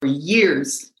For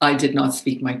years, I did not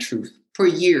speak my truth. For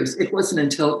years. It wasn't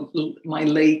until my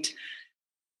late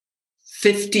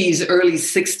 50s, early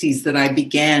 60s that I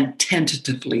began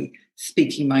tentatively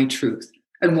speaking my truth.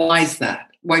 And why is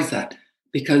that? Why is that?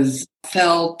 Because I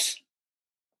felt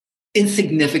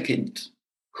insignificant.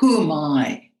 Who am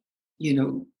I,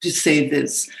 to say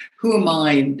this? Who am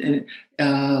I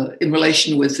in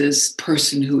relation with this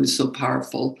person who is so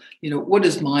powerful? What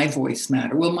does my voice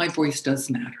matter? Well, my voice does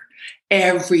matter.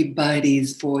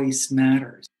 Everybody's voice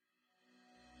matters.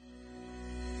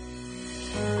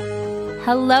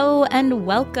 Hello and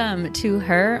welcome to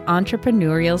Her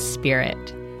Entrepreneurial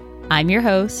Spirit. I'm your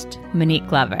host, Monique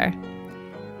Glover.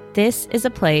 This is a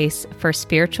place for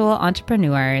spiritual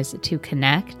entrepreneurs to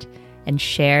connect and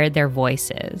share their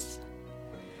voices.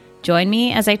 Join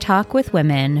me as I talk with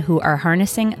women who are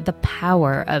harnessing the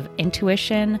power of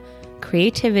intuition,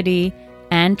 creativity,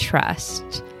 and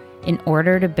trust in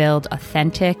order to build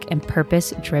authentic and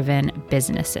purpose-driven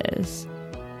businesses.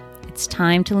 It's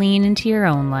time to lean into your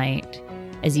own light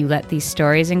as you let these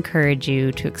stories encourage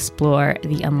you to explore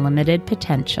the unlimited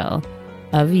potential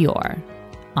of your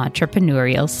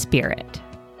entrepreneurial spirit.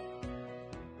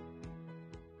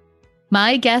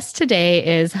 My guest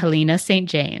today is Helena St.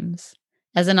 James.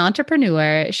 As an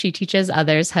entrepreneur, she teaches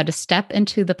others how to step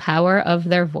into the power of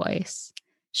their voice.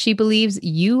 She believes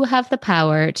you have the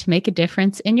power to make a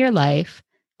difference in your life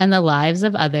and the lives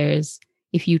of others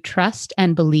if you trust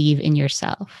and believe in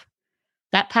yourself.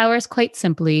 That power is quite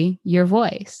simply your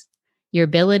voice, your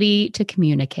ability to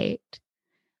communicate.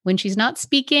 When she's not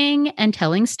speaking and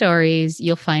telling stories,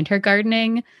 you'll find her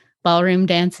gardening, ballroom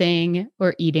dancing,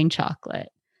 or eating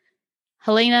chocolate.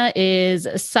 Helena is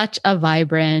such a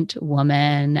vibrant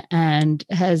woman and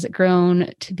has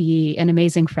grown to be an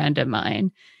amazing friend of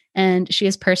mine. And she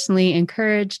has personally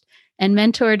encouraged and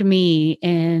mentored me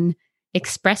in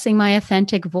expressing my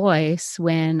authentic voice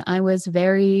when I was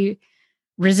very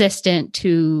resistant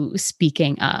to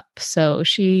speaking up. So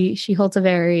she holds a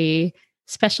very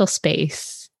special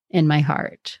space in my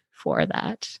heart for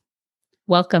that.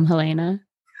 Welcome, Helena.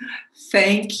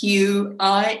 Thank you.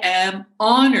 I am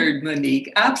honored, Monique.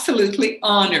 Absolutely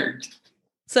honored.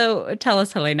 So tell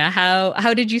us, Helena,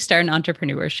 how did you start in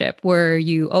entrepreneurship? Were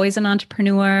you always an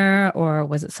entrepreneur, or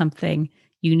was it something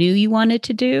you knew you wanted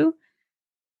to do?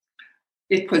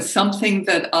 It was something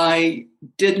that I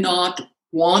did not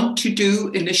want to do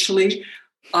initially.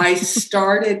 I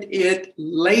started it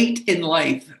late in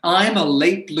life. I'm a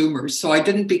late bloomer, so I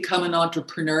didn't become an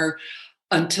entrepreneur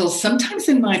until sometimes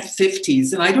in my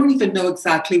 50s, and I don't even know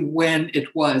exactly when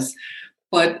it was.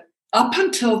 But up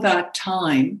until that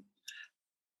time,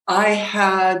 I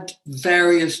had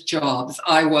various jobs.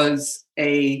 I was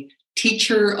a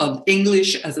teacher of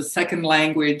English as a second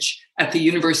language at the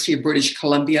University of British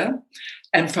Columbia.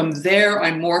 And from there,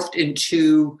 I morphed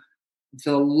into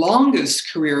the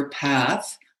longest career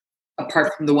path,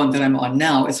 apart from the one that I'm on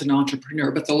now as an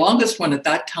entrepreneur, but the longest one at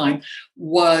that time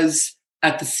was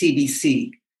at the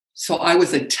CBC. So I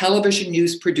was a television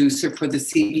news producer for the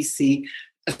CBC,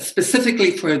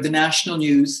 specifically for the national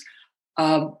news,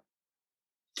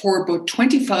 for about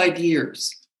 25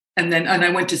 years. And I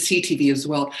went to CTV as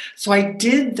well. So I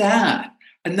did that.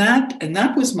 And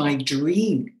that was my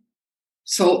dream.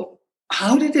 So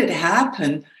how did it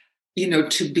happen,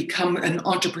 to become an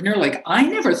entrepreneur? Like, I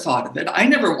never thought of it. I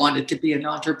never wanted to be an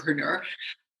entrepreneur,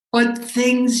 but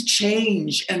things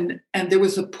change. And there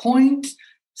was a point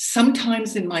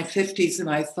sometimes in my 50s, and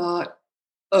I thought,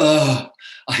 I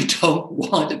don't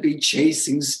want to be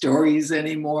chasing stories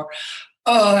anymore.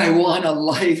 I want a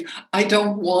life. I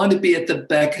don't want to be at the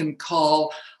beck and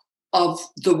call of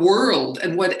the world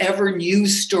and whatever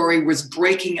news story was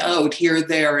breaking out here,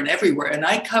 there, and everywhere. And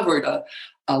I covered a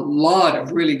lot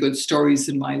of really good stories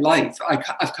in my life.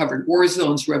 I've covered war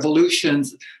zones,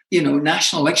 revolutions,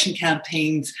 national election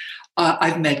campaigns.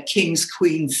 I've met kings,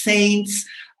 queens, saints,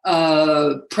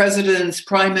 presidents,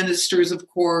 prime ministers, of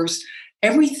course,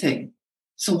 everything.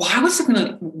 So why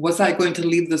was I going to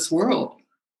leave this world?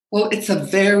 Well, it's a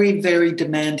very, very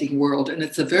demanding world, and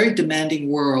it's a very demanding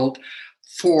world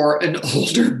for an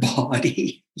older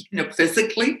body,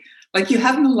 physically. Like, you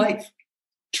have no life.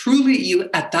 Truly,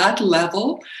 at that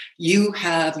level, you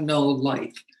have no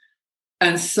life.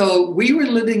 And so we were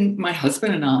living, my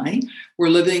husband and I were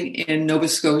living in Nova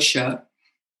Scotia,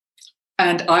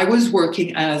 and I was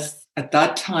working as, at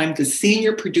that time, the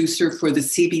senior producer for the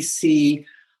CBC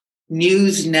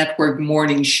News Network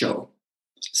morning show.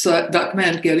 So that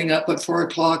meant getting up at 4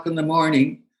 o'clock in the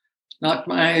morning. Not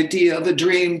my idea of a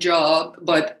dream job,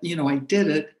 but, I did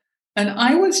it. And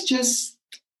I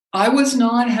was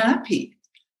not happy.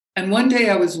 And one day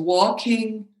I was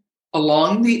walking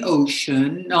along the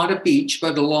ocean, not a beach,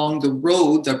 but along the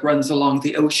road that runs along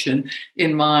the ocean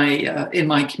in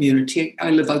my community.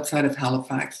 I live outside of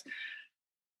Halifax.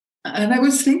 And I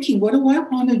was thinking, what do I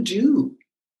want to do?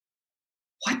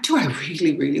 What do I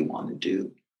really, really want to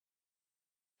do?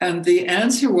 And the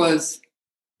answer was,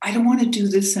 I don't want to do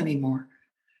this anymore.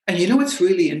 And you know what's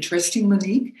really interesting,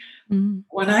 Monique? Mm.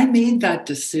 When I made that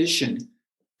decision,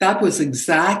 that was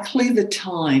exactly the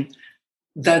time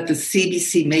that the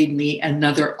CBC made me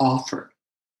another offer.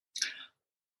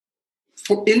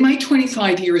 In my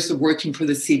 25 years of working for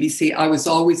the CBC, I was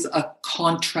always a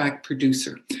contract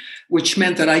producer, which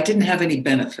meant that I didn't have any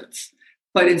benefits.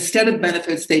 But instead of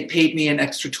benefits, they paid me an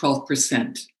extra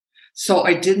 12%. So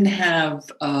I didn't have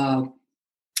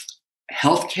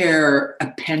healthcare,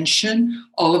 a pension,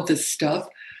 all of this stuff.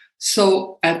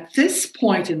 So at this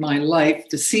point in my life,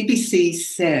 the CBC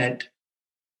said,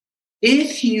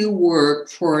 if you work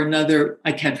for another,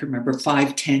 I can't remember,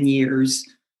 5-10 years,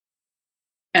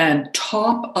 and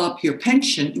top up your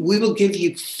pension, we will give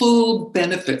you full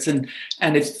benefits. And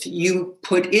if you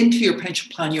put into your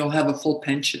pension plan, you'll have a full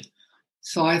pension.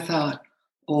 So I thought,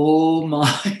 oh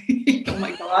my, oh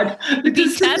my God.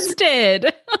 Be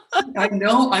tested. I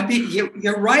know.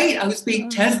 You're right. I was being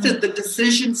tested. The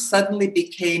decision suddenly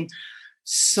became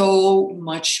so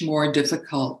much more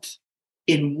difficult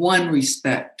in one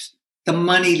respect. The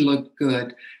money looked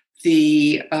good.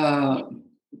 The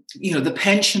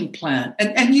pension plan.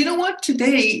 And you know what?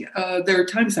 Today, there are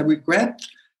times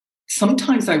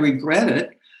sometimes I regret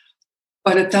it.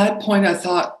 But at that point, I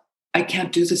thought, I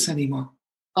can't do this anymore.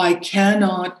 I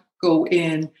cannot go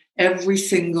in every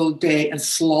single day and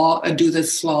do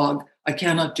this slog. I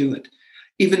cannot do it.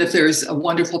 Even if there's a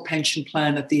wonderful pension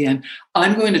plan at the end,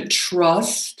 I'm going to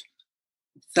trust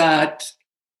that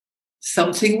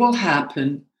something will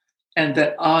happen and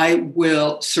that I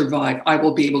will survive. I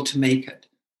will be able to make it.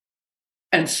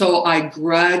 And so I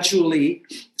gradually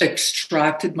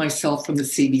extracted myself from the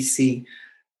CBC.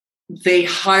 They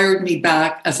hired me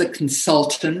back as a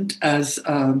consultant, as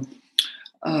a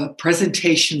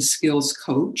presentation skills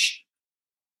coach.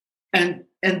 And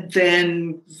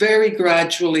then very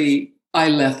gradually, I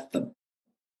left them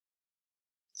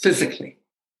physically.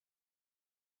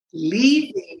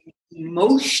 Leaving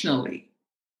emotionally,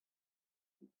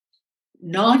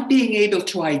 not being able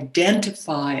to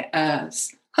identify as,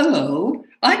 hello,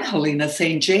 I'm Helena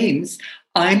St. James.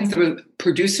 I'm the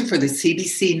producer for the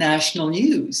CBC National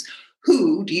News.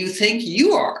 Who do you think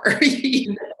you are?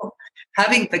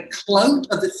 Having the clout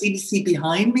of the CBC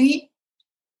behind me,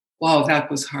 wow, that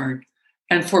was hard.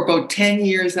 And for about 10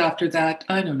 years after that,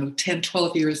 10,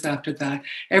 12 years after that,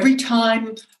 every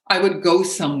time I would go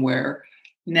somewhere,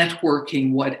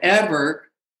 networking, whatever,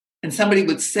 and somebody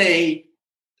would say,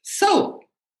 so,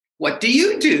 what do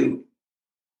you do?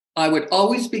 I would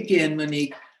always begin,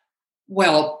 Monique,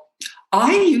 well,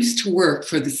 I used to work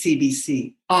for the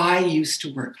CBC. I used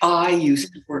to work.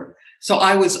 So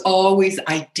I was always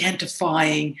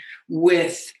identifying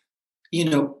with,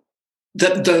 the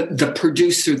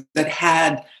producer that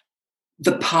had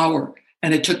the power.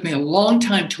 And it took me a long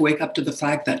time to wake up to the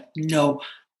fact that, no,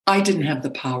 I didn't have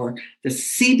the power. The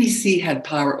CBC had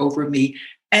power over me.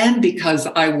 And because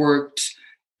I worked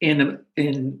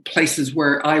in places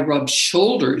where I rubbed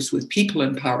shoulders with people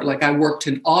in power, like I worked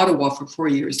in Ottawa for 4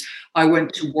 years. I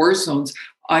went to war zones.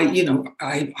 I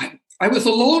was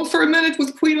alone for a minute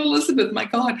with Queen Elizabeth. My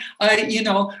God,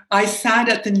 I sat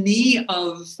at the knee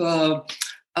of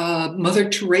Mother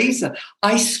Teresa.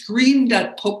 I screamed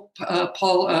at Pope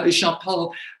Jean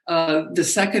Paul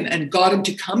II and got him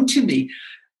to come to me.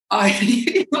 I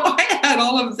had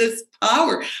all of this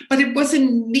power, but it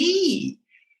wasn't me.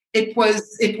 It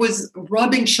was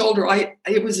rubbing shoulder.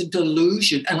 It was a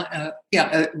delusion.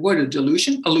 What a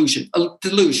delusion? A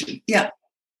delusion. Yeah, it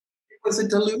was a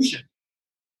delusion.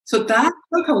 So that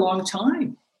took a long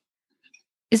time.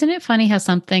 Isn't it funny how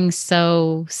something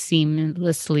so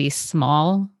seamlessly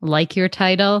small, like your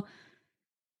title,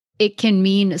 it can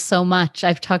mean so much?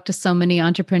 I've talked to so many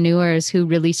entrepreneurs who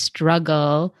really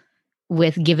struggle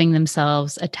with giving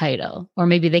themselves a title, or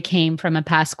maybe they came from a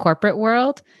past corporate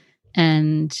world.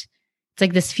 And it's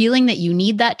like this feeling that you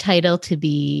need that title to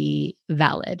be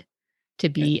valid, to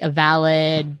be a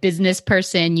valid business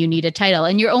person. You need a title,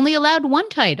 and you're only allowed one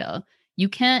title. You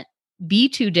can't be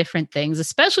two different things,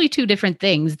 especially two different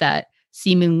things that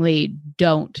seemingly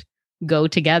don't go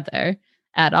together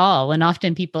at all. And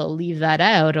often people leave that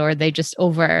out, or they just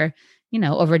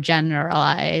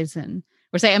overgeneralize and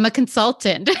or say, I'm a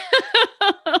consultant.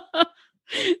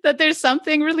 That there's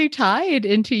something really tied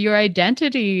into your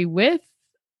identity with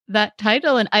that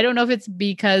title. And I don't know if it's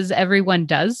because everyone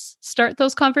does start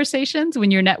those conversations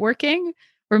when you're networking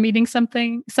or meeting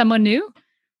someone new.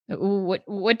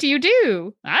 What do you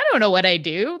do? I don't know what I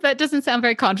do. That doesn't sound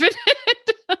very confident.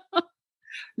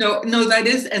 No, that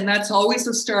is, and that's always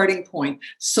a starting point.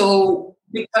 So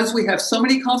because we have so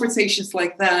many conversations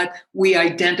like that, we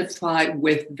identify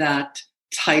with that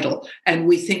title and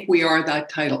we think we are that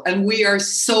title. And we are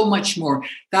so much more.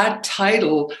 That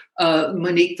title,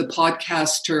 Monique, the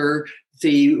podcaster,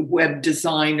 the web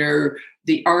designer,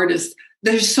 the artist,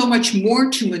 there's so much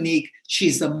more to Monique.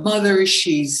 She's a mother.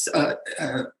 She's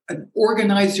an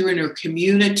organizer in her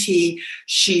community.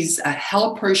 She's a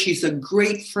helper. She's a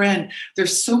great friend.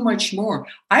 There's so much more.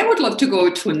 I would love to go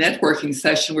to a networking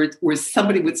session where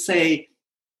somebody would say,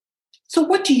 so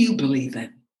what do you believe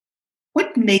in?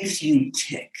 What makes you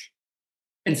tick?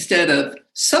 Instead of,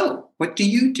 so what do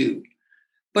you do?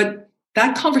 But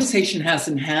that conversation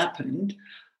hasn't happened.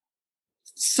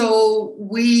 So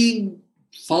we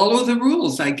follow the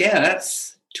rules, I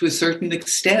guess, to a certain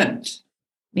extent.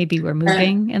 Maybe we're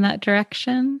moving in that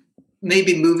direction.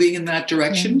 Maybe moving in that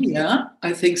direction. Yeah,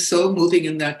 I think so. Moving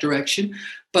in that direction.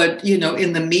 But,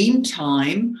 in the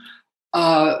meantime,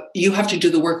 you have to do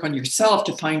the work on yourself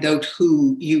to find out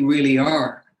who you really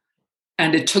are.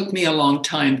 And it took me a long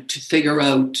time to figure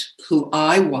out who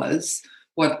I was,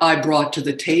 what I brought to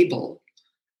the table.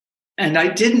 And I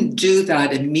didn't do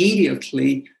that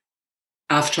immediately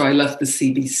after I left the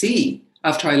CBC,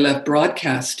 after I left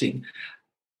broadcasting.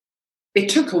 It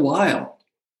took a while.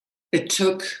 It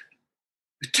took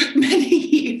many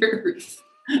years.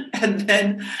 And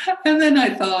then I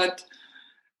thought,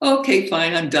 okay,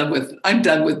 fine, I'm done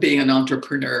with being an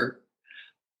entrepreneur.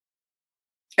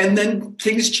 And then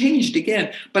things changed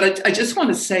again. But I just want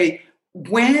to say,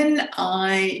 when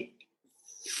I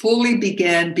fully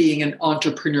began being an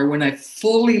entrepreneur, when I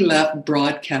fully left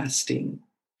broadcasting,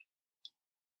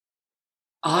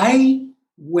 I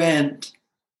went,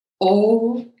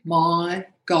 oh my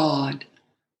God,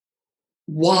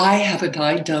 why haven't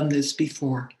I done this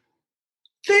before?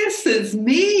 This is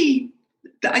me.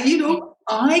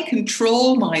 I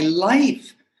control my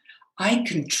life. I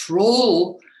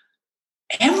control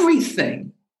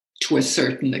everything to a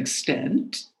certain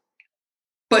extent.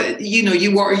 But,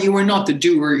 you are not the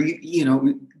doer.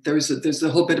 There's a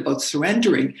whole bit about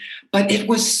surrendering. But it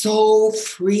was so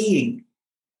freeing.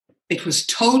 It was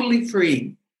totally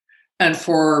freeing. And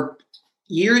for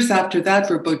years after that,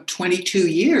 for about 22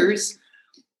 years,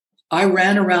 I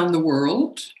ran around the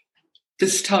world,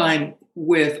 this time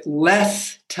with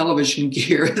less television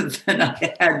gear than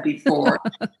I had before.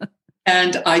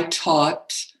 And I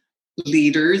taught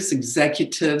leaders,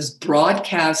 executives,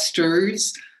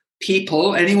 broadcasters,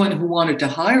 people, anyone who wanted to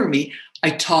hire me,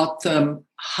 I taught them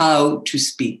how to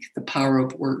speak, the power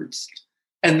of words.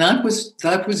 And that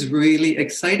was really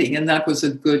exciting, and that was a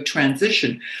good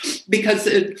transition, because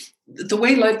the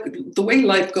way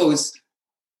life goes,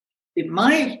 in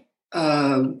my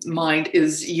mind,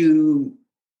 is you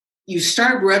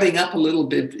start revving up a little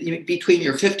bit between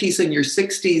your 50s and your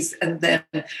 60s, and then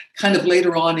kind of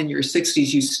later on in your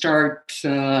 60s you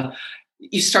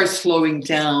start slowing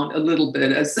down a little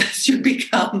bit as you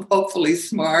become hopefully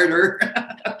smarter.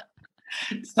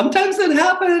 Sometimes it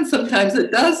happens, sometimes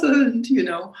it doesn't,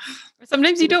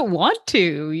 Sometimes you don't want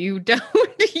to. You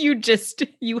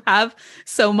have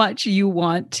so much you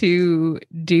want to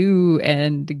do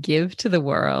and give to the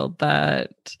world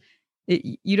that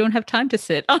you don't have time to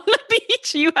sit on the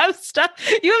beach. You have stuff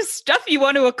you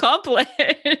want to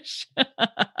accomplish.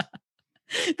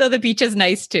 Though the beach is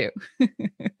nice too.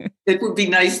 It would be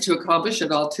nice to accomplish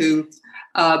it all too.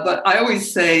 But I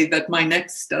always say that my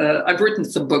next, I've written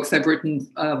some books. I've written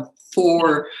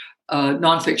 4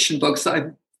 nonfiction books.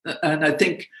 And I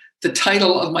think the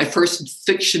title of my first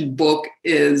fiction book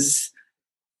is,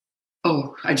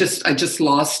 I just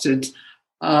lost it.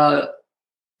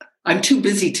 I'm too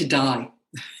busy to die.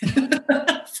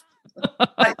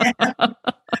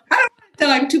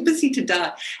 I'm too busy to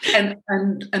die. And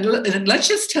let's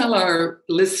just tell our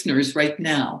listeners right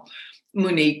now,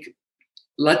 Monique,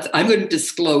 I'm going to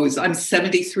disclose I'm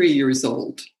 73 years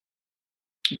old.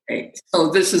 Okay. So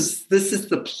this is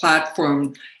the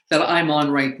platform that I'm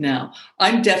on right now.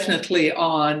 I'm definitely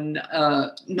on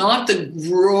not the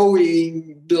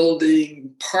growing,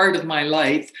 building part of my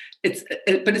life.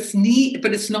 But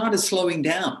it's not a slowing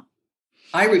down.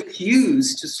 I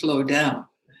refuse to slow down.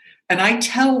 And I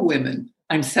tell women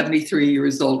I'm 73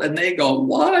 years old, and they go,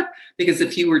 what? Because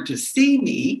if you were to see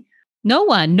me, no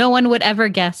one would ever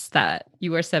guess that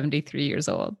you are 73 years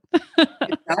old.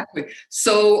 Exactly.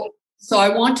 So I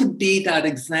want to be that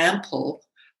example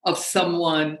of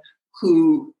someone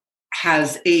who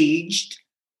has aged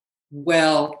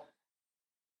well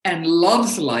and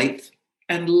loves life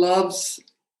and loves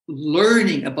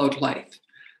learning about life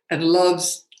and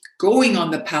loves going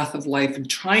on the path of life and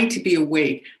trying to be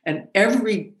awake. And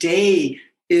every day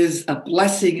is a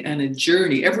blessing and a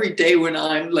journey. Every day when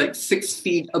I'm like 6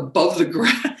 feet above the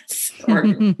grass or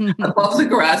above the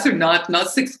grass or not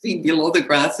 6 feet below the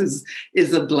grass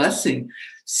is a blessing.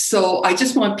 So I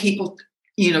just want people,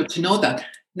 to know that.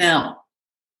 Now,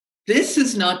 this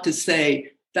is not to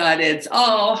say that it's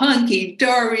all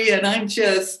hunky-dory and I'm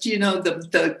just,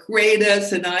 the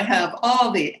greatest and I have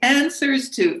all the answers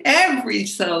to every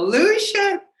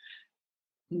solution.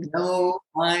 No,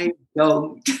 I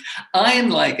don't. I'm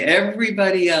like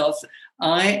everybody else.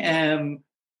 I am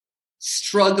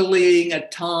struggling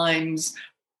at times,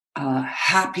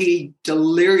 happy,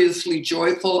 deliriously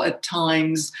joyful at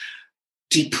times,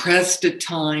 depressed at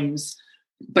times.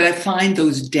 But I find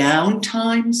those down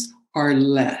times are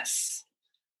less.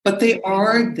 But they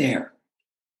are there.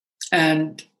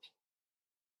 And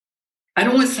I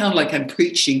don't want to sound like I'm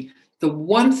preaching. The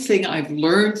one thing I've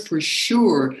learned for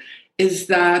sure is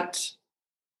that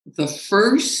the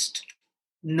first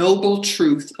noble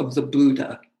truth of the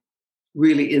Buddha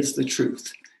really is the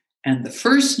truth. And the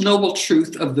first noble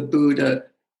truth of the Buddha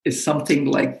is something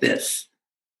like this.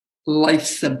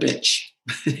 Life's a bitch.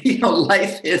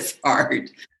 Life is hard.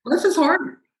 Life is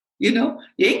hard.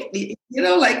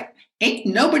 Ain't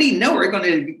nobody nowhere going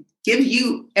to give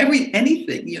you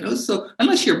anything, so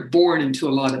unless you're born into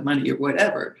a lot of money or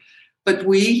whatever. But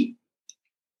we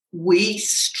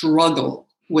struggle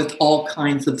with all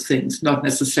kinds of things, not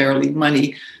necessarily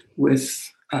money,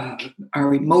 with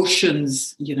our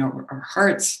emotions, our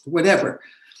hearts, whatever.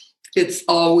 It's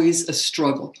always a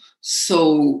struggle.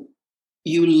 So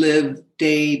you live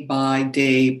day by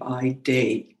day by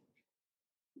day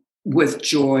with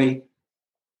joy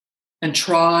and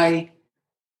try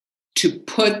to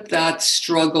put that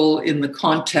struggle in the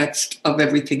context of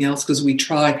everything else, because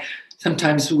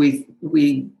sometimes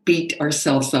we beat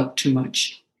ourselves up too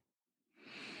much.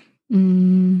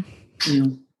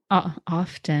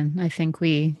 Often, I think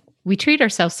we treat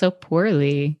ourselves so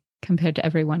poorly compared to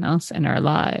everyone else in our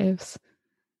lives.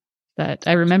 That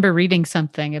I remember reading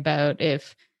something about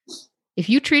if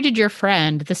you treated your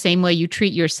friend the same way you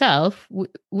treat yourself,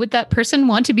 would that person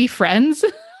want to be friends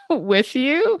with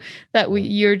you?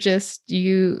 It's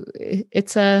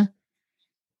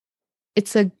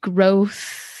a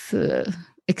growth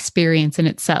experience in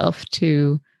itself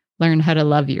to learn how to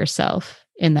love yourself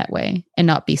in that way and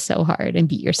not be so hard and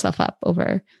beat yourself up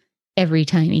over every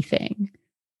tiny thing.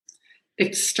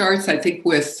 It starts, I think,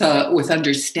 with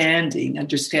understanding,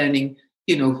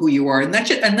 who you are, and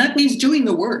that means doing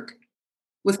the work,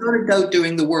 without a doubt,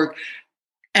 doing the work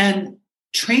and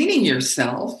training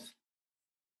yourself.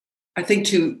 I think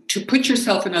to put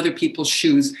yourself in other people's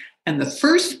shoes, and the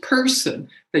first person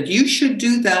that you should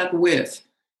do that with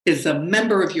is a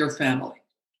member of your family,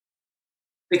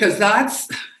 because that's.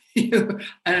 I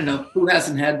don't know who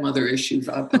hasn't had mother issues.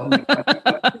 Mother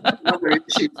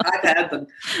issues. I've had them.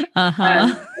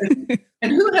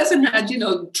 And who hasn't had,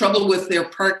 trouble with their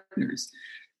partners?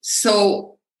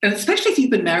 So, and especially if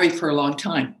you've been married for a long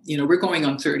time, we're going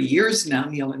on 30 years now,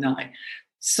 Neil and I.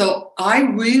 So I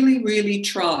really, really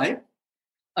try,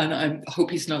 and I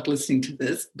hope he's not listening to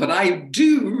this, but I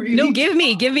do really. No, give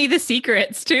me the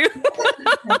secrets to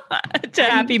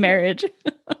happy marriage.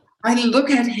 I look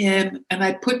at him and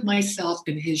I put myself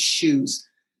in his shoes.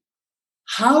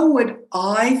 How would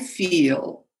I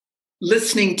feel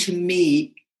listening to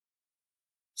me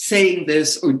saying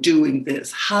this or doing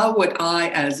this? How would I,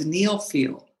 as Neil,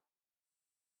 feel?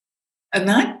 And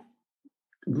that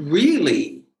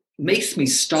really makes me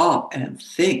stop and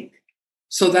think.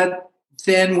 So that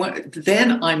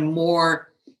then I'm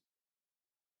more,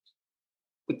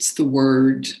 what's the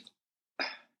word?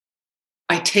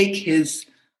 I take his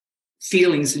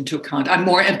feelings into account. I'm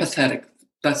more empathetic.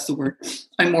 That's the word.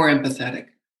 I'm more empathetic.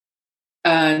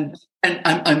 And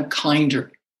I'm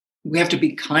kinder. We have to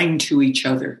be kind to each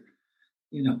other,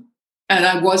 And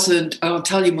I'll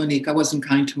tell you, Monique, I wasn't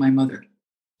kind to my mother,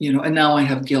 and now I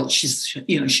have guilt.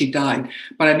 She died,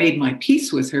 but I made my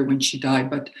peace with her when she died.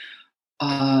 But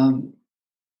I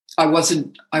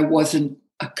wasn't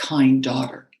a kind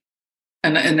daughter.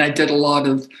 And I did a lot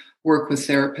of work with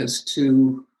therapists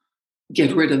to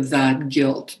get rid of that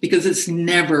guilt, because it's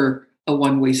never a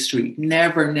one-way street.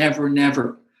 Never, never,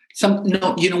 never.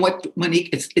 You know what, Monique?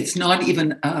 It's not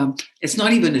even a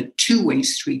two-way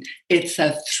street. It's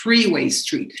a three-way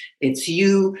street. It's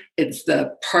you, it's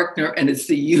the partner, and it's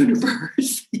the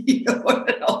universe.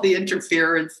 And all the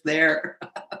interference there.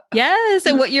 Yes,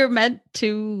 and what you're meant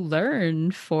to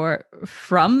learn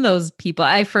from those people.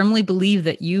 I firmly believe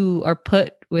that you are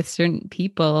put with certain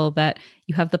people, that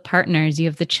you have the partners, you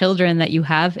have the children that you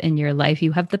have in your life,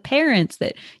 you have the parents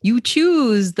that you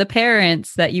choose, the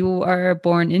parents that you are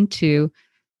born into,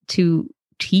 to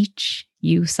teach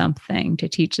you something, to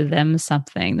teach them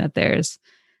something, that there's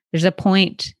a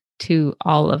point to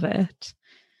all of it.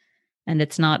 And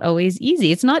it's not always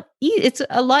easy. It's not it's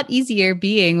a lot easier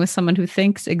being with someone who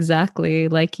thinks exactly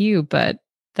like you, but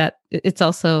that it's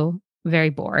also very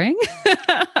boring.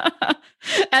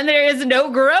 And there is no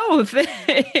growth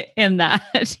in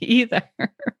that either.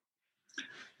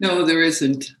 No, there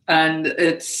isn't. And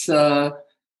it's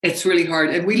really hard.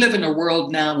 And we live in a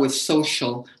world now with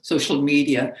social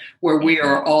media, where we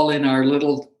are all in our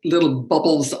little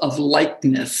bubbles of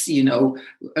likeness,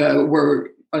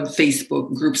 where on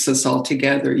Facebook groups us all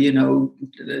together, in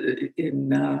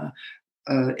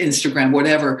Instagram,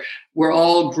 whatever. We're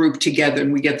all grouped together,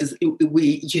 and we get this,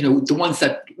 the ones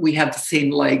that we have the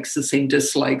same likes, the same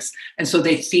dislikes. And so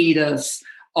they feed us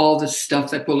all the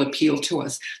stuff that will appeal to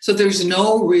us. So there's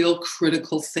no real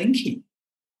critical thinking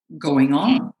going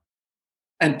on.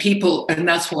 And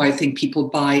that's why I think people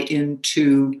buy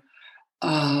into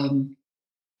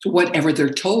whatever they're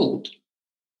told,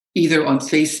 either on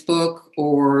Facebook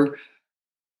or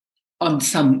on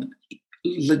some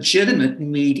legitimate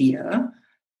media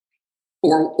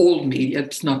or old media.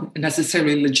 It's not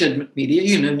necessarily legitimate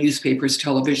media, newspapers,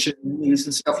 television, news,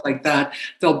 and stuff like that.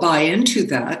 They'll buy into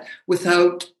that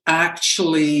without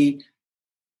actually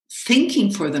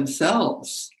thinking for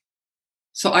themselves.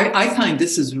 So I find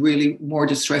this is really more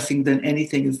distressing than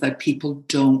anything, is that people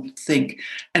don't think.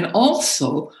 And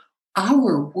also,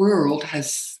 our world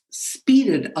has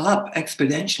speeded up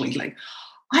exponentially. Like,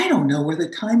 I don't know where the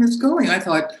time is going. I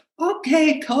thought,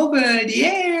 okay, COVID,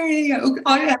 yay.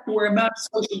 I have to wear a mask,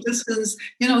 social distance,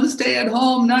 stay at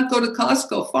home, not go to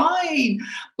Costco, fine.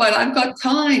 But I've got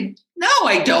time. No,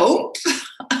 I don't.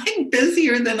 I'm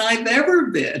busier than I've ever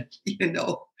been,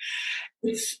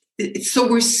 So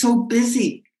we're so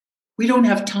busy. We don't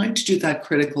have time to do that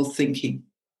critical thinking.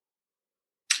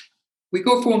 We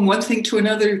go from one thing to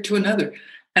another.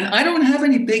 And I don't have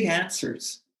any big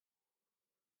answers,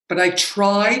 but I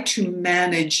try to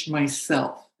manage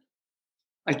myself.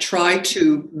 I try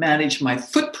to manage my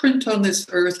footprint on this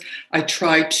earth. I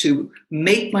try to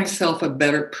make myself a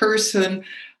better person.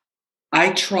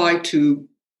 I try to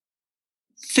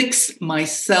fix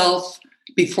myself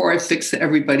before I fix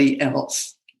everybody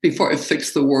else, before I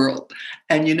fix the world.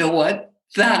 And you know what?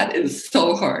 That is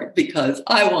so hard, because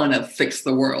I want to fix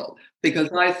the world, because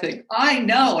I think, I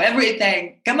know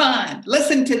everything. Come on,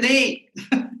 listen to me.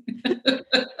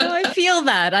 I feel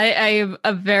that. I am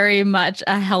a very much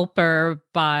a helper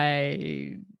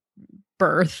by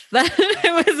birth. That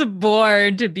I was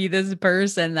born to be this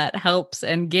person that helps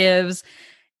and gives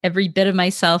every bit of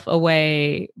myself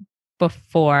away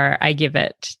before I give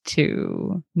it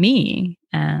to me.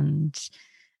 And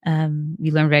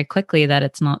you learn very quickly that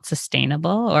it's not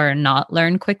sustainable, or not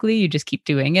learn quickly. You just keep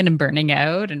doing it and burning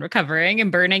out and recovering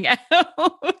and burning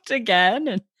out again,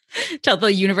 and till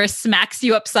the universe smacks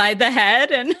you upside the head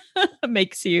and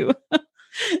makes you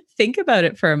think about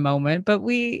it for a moment. But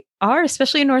we are,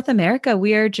 especially in North America,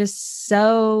 we are just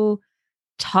so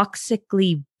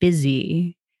toxically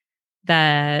busy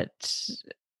that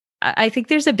I think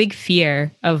there's a big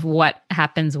fear of what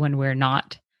happens when we're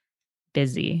not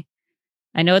busy.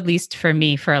 I know, at least for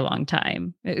me, for a long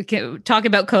time. Talk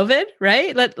about COVID,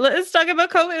 right? Let's talk about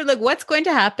COVID. Like, what's going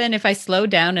to happen if I slow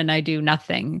down and I do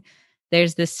nothing?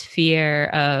 There's this fear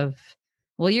of,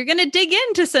 well, you're going to dig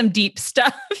into some deep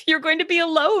stuff. You're going to be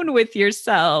alone with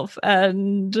yourself.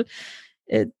 And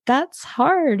that's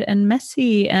hard and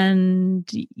messy.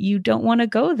 And you don't want to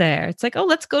go there. It's like, oh,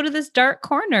 let's go to this dark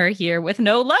corner here with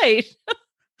no light.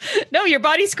 No, your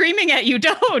body's screaming at you.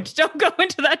 Don't go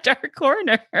into that dark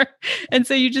corner. And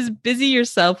so you just busy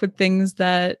yourself with things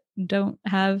that don't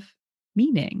have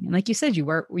meaning. And like you said,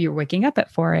 you're waking up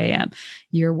at 4 a.m.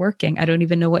 You're working. I don't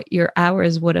even know what your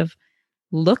hours would have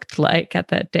looked like at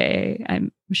that day.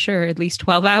 I'm sure at least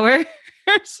 12 hours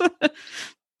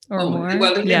or more.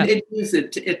 Well,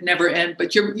 it never ends.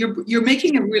 But you're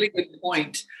making a really good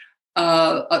point.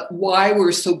 Why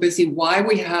we're so busy, why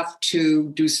we have to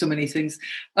do so many things.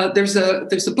 There's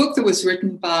a book that was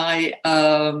written by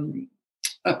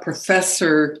a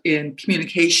professor in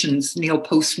communications, Neil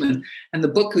Postman, and the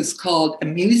book is called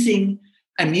Amusing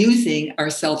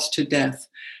Ourselves to Death.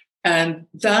 And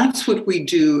that's what we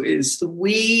do, is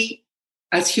we,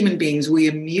 as human beings, we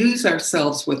amuse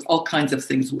ourselves with all kinds of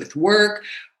things, with work,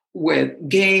 with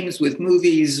games, with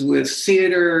movies, with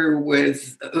theater,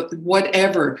 with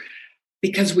whatever,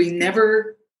 because we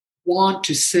never want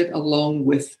to sit alone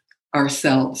with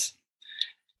ourselves.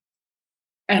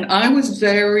 And I was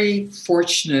very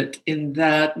fortunate in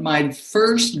that my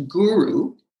first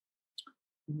guru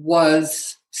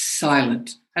was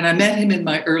silent. And I met him in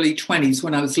my early 20s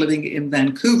when I was living in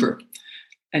Vancouver.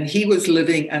 And he was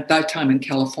living at that time in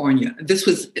California. This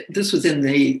was in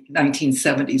the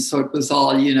 1970s, so it was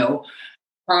all,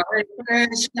 Hare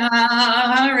Krishna,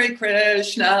 Hare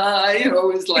Krishna. It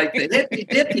was like the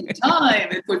hippie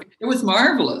time. It was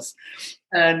marvelous.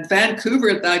 And Vancouver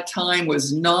at that time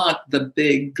was not the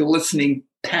big, glistening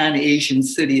Pan-Asian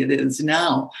city it is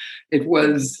now. It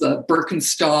was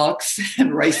Birkenstocks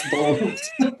and rice bowls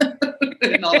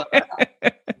and all of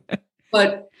that.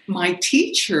 But my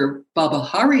teacher, Baba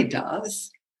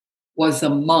Haridas, was a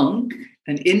monk,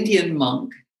 an Indian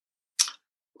monk,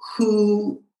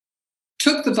 who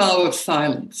took the vow of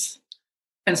silence.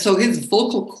 And so his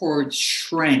vocal cords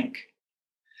shrank.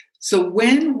 So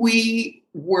when we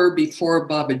were before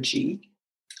Babaji,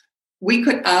 we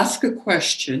could ask a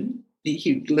question,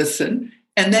 he'd listen,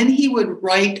 and then he would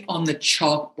write on a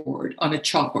chalkboard.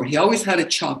 He always had a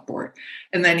chalkboard.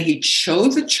 And then he'd show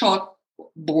the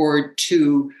chalkboard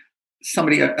to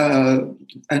somebody, a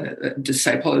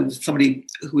disciple, somebody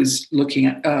who was looking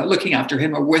after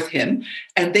him or with him,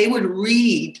 and they would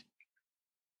read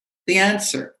the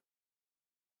answer.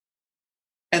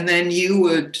 And then you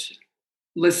would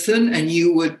listen and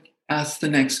you would ask the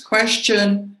next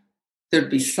question. There'd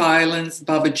be silence.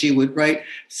 Babaji would write.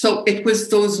 So it was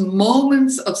those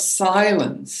moments of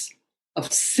silence,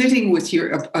 of sitting with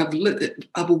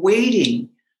of waiting,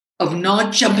 of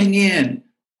not jumping in,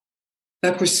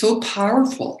 that were so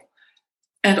powerful.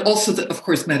 And also, of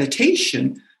course,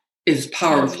 meditation is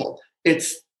powerful.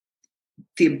 It's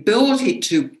the ability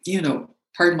to,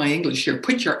 pardon my English here,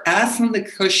 put your ass on the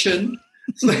cushion,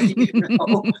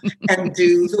 and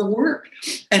do the work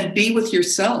and be with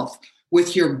yourself,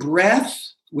 with your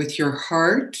breath, with your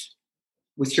heart,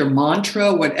 with your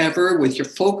mantra, whatever, with your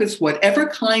focus, whatever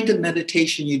kind of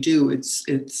meditation you do,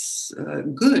 it's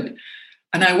good.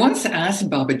 And I once asked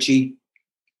Babaji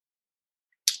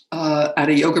at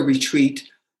a yoga retreat,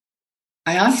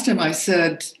 I asked him, I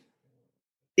said,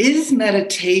 is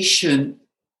meditation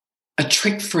a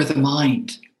trick for the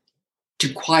mind,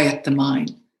 to quiet the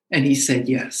mind? And he said,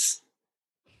 yes.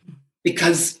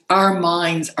 Because our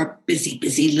minds are busy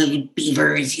little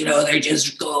beavers, they're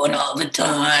just going all the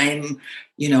time.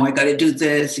 I got to do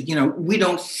this. We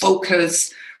don't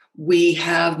focus. We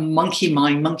have monkey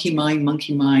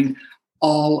mind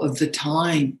all of the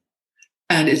time.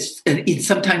 And it's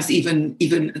sometimes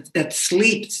even at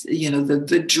sleep,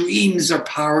 the dreams are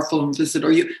powerful and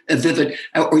vivid,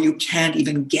 or you can't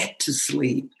even get to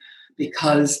sleep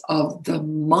because of the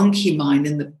monkey mind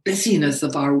and the busyness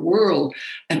of our world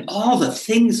and all the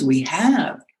things we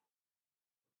have.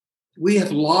 We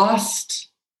have lost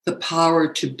the power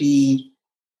to be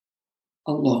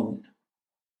alone.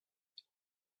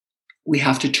 We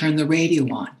have to turn the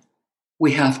radio on.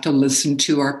 We have to listen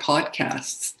to our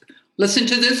podcasts. Listen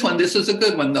to this one. This is a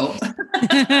good one, though.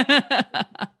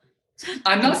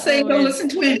 I'm not saying don't listen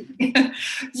to it.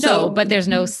 No, but there's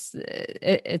no,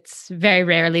 it's very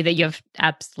rarely that you have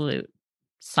absolute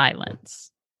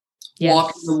silence. Yes.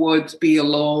 Walk in the woods, be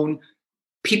alone.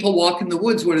 People walk in the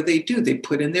woods. What do? They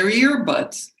put in their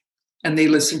earbuds and they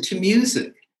listen to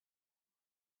music.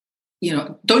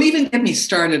 Don't even get me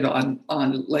started on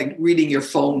like reading your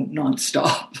phone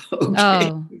nonstop. Okay?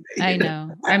 Oh, I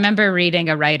know. I remember reading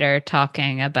a writer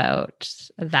talking about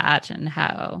that and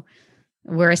how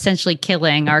we're essentially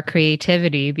killing our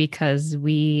creativity because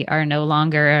we are no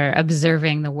longer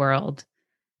observing the world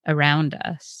around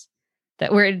us.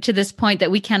 That we're to this point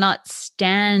that we cannot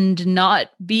stand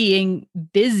not being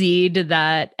busied,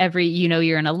 that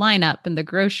you're in a lineup in the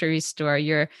grocery store,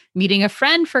 you're meeting a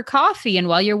friend for coffee, and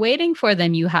while you're waiting for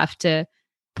them, you have to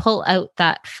pull out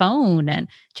that phone and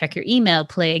check your email,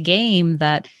 play a game,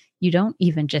 that you don't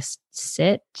even just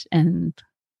sit and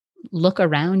look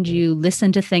around you,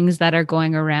 listen to things that are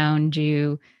going around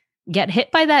you, get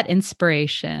hit by that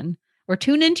inspiration, or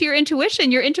tune into your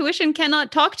intuition. Your intuition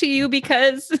cannot talk to you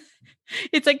because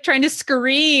it's like trying to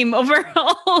scream over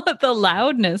all of the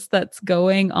loudness that's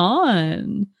going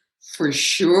on. For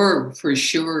sure.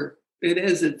 It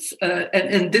is. It's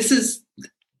and this is,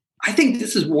 I think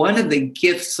this is one of the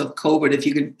gifts of COVID. If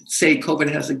you could say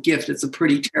COVID has a gift, it's a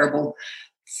pretty terrible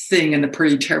thing and a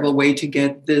pretty terrible way to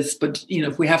get this. But,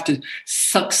 if we have to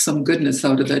suck some goodness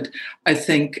out of it, I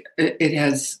think it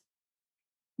has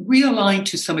realigned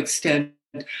to some extent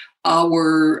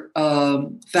our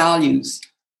values,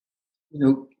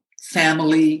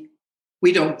 family.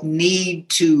 We don't need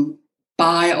to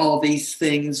buy all these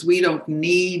things. We don't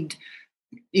need,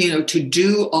 to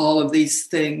do all of these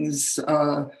things.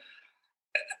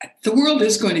 The world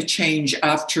is going to change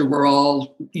after we're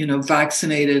all,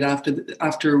 vaccinated,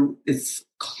 after it's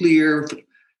clear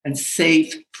and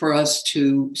safe for us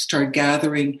to start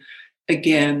gathering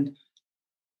again.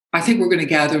 I think we're going to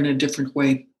gather in a different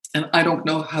way. And I don't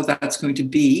know how that's going to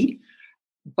be,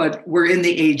 but we're in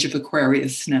the age of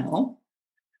Aquarius now.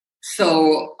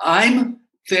 So I'm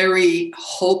very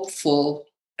hopeful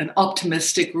and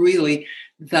optimistic, really,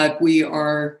 that we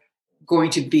are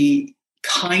going to be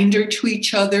kinder to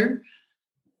each other,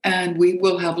 and we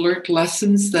will have learned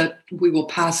lessons that we will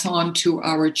pass on to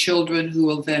our children, who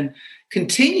will then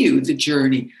continue the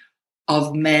journey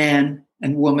of man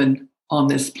and woman on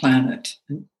this planet,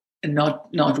 and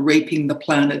not raping the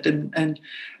planet, and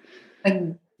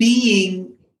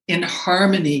being in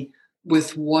harmony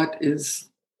with what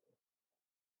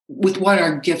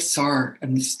our gifts are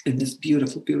in this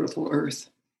beautiful, beautiful earth.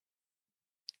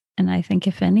 And I think,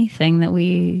 if anything, that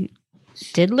we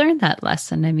did learn that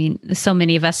lesson. I mean, so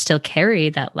many of us still carry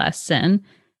that lesson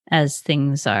as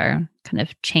things are kind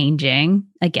of changing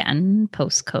again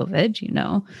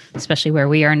post-COVID, especially where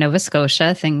we are in Nova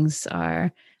Scotia.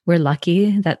 We're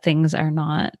lucky that things are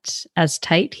not as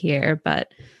tight here,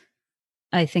 but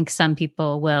I think some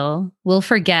people will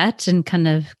forget and kind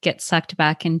of get sucked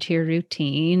back into your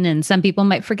routine. And some people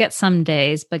might forget some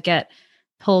days, but get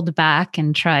pulled back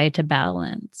and try to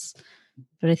balance.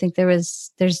 But I think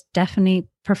there's definitely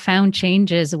profound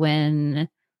changes when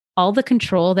all the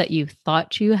control that you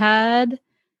thought you had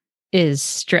is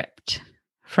stripped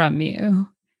from you.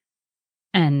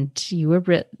 And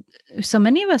so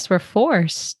many of us were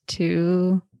forced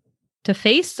to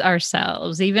face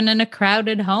ourselves, even in a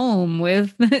crowded home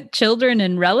with children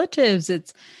and relatives.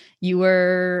 You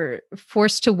were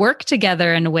forced to work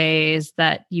together in ways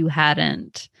that you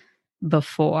hadn't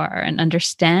before, and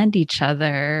understand each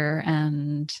other,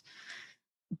 and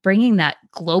bringing that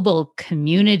global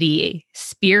community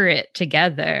spirit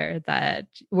together, that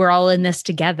we're all in this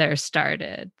together,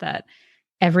 started, that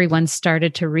everyone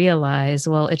started to realize,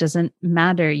 well, it doesn't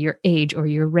matter your age or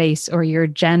your race or your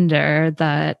gender,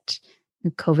 that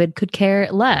COVID could care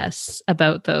less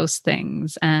about those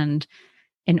things. And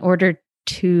in order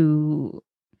to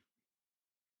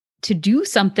do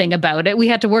something about it, we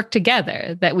had to work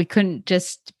together, that we couldn't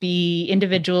just be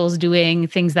individuals doing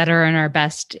things that are in our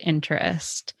best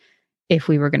interest if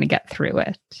we were going to get through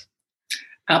it.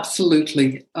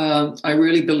 Absolutely. I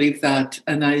really believe that.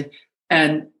 And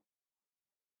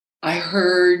I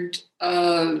heard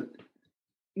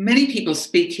many people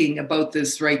speaking about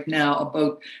this right now,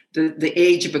 about the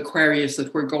age of Aquarius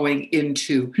that we're going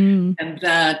into, and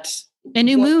that a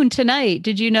new moon tonight.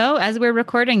 Did you know? As we're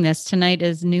recording this, tonight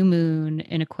is new moon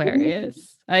in Aquarius.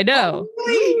 Ooh. I know. Oh,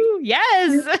 really? Ooh,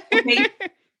 yes. Okay.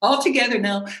 All together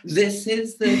now. This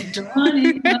is the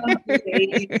dawning of the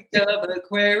age of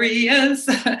Aquarius.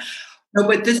 No,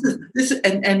 but this is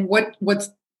and what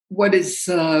is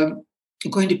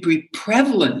going to be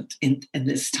prevalent in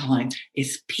this time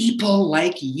is people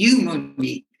like you,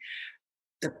 Monique.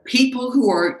 The people who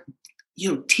are,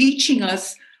 teaching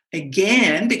us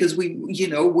again, because we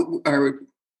are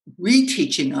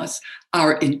reteaching us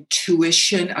our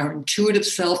intuition, our intuitive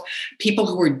self, people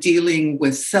who are dealing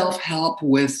with self-help,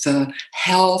 with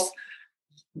health.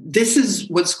 This is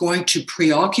what's going to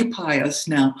preoccupy us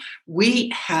now. We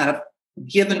have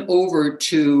given over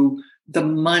to the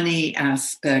money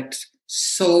aspect.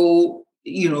 So,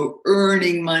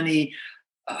 earning money,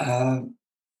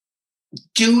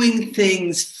 doing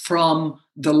things from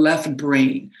the left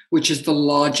brain, which is the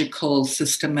logical,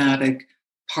 systematic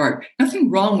part. Nothing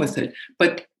wrong with it,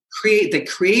 but the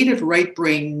creative right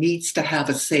brain needs to have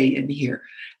a say in here.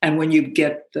 And when you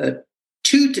get the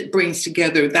two brains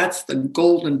together, that's the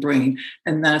golden brain,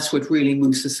 and that's what really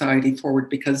moves society forward,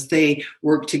 because they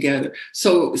work together.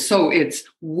 So it's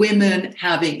women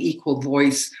having equal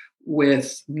voice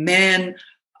with men,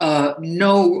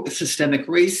 no systemic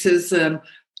racism,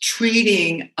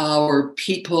 treating our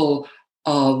people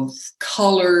of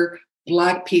color,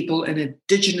 Black people and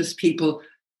Indigenous people,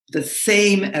 the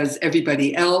same as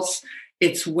everybody else.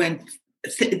 It's when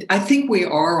I think we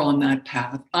are on that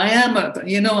path. I'm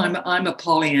a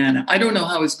Pollyanna. I don't know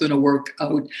how it's going to work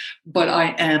out, but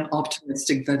I am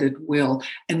optimistic that it will,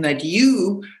 and that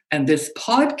you and this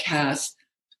podcast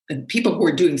and people who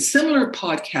are doing similar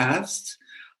podcasts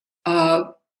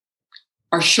are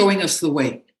showing us the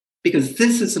way, because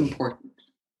this is important.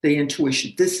 The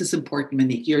intuition. This is important,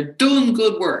 Monique. You're doing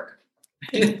good work.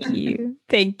 Thank you.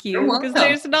 Thank You're you. Because welcome.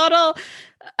 there's not all,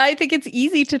 I think it's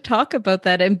easy to talk about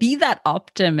that and be that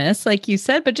optimist, like you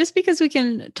said. But just because we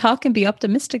can talk and be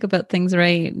optimistic about things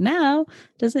right now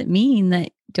doesn't mean that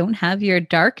you don't have your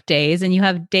dark days and you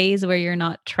have days where you're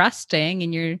not trusting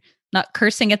and you're not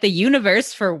cursing at the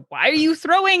universe for why are you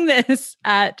throwing this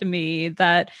at me?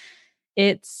 That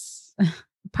it's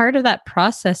part of that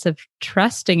process of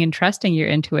trusting, and trusting your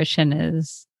intuition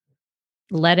is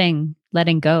letting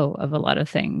go of a lot of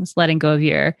things, letting go of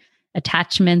your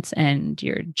attachments and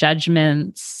your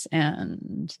judgments,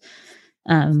 and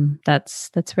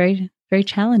that's very, very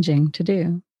challenging to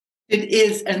do. It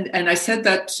is, and I said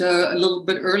that a little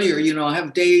bit earlier. I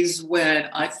have days when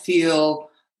I feel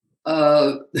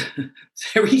uh,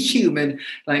 very human.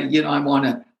 Like I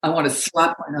want to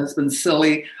slap my husband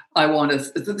silly. I want to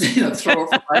throw a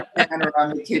fry pan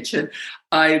around the kitchen.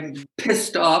 I'm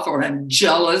pissed off or I'm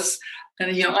jealous, and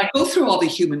I go through all the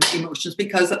human emotions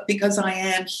because I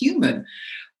am human.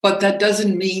 But that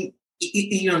doesn't mean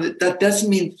that doesn't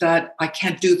mean that I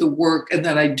can't do the work, and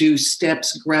that I do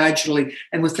steps gradually,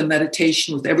 and with the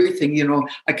meditation, with everything,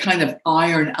 I kind of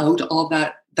iron out all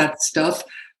that stuff.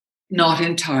 Not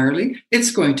entirely.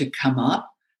 It's going to come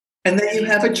up. And then you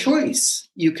have a choice.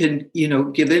 You can,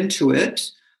 give into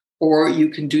it, or you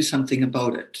can do something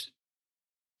about it.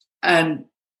 And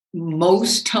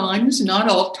most times, not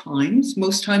all times,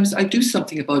 most times I do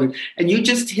something about it. And you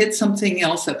just hit something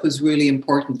else that was really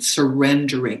important: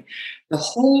 surrendering. The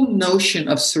whole notion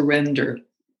of surrender.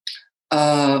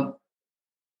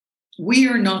 We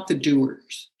are not the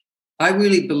doers. I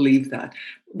really believe that.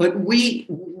 But we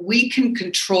can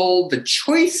control the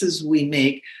choices we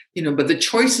make, but the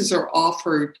choices are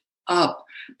offered up.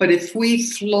 But if we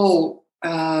flow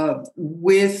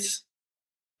with,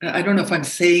 I don't know if I'm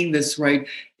saying this right,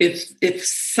 if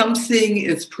something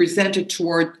is presented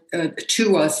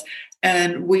to us,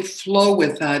 and we flow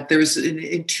with that, there's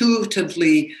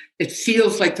intuitively, it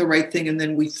feels like the right thing, and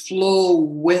then we flow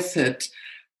with it.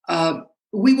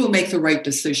 We will make the right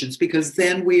decisions, because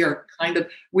then we are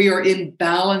in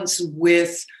balance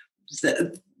with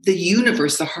the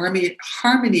universe, the harmony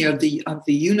of the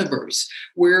universe.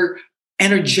 We're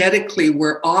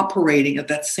operating at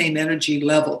that same energy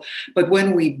level. But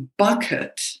when we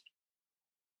bucket,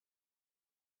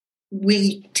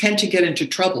 we tend to get into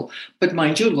trouble. But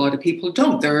mind you, a lot of people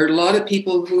don't. There are a lot of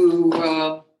people who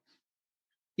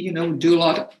do a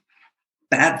lot of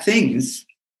bad things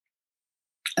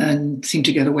and seem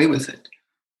to get away with it.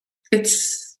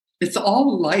 It's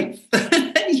all life.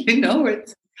 It's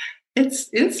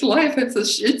life. It's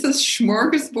a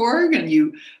smorgasbord, and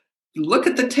you look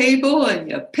at the table and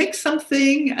you pick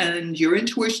something, and your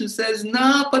intuition says,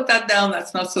 "No, put that down.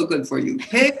 That's not so good for you.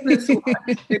 Pick this one.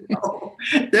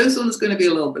 This one's going to be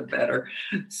a little bit better."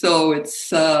 So it's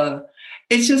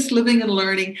just living and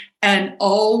learning, and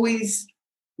always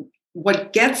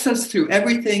what gets us through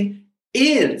everything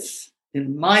is,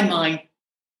 in my mind,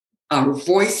 our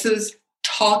voices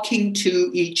talking to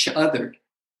each other,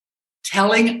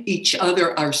 telling each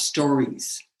other our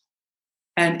stories,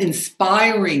 and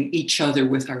inspiring each other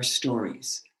with our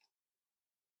stories.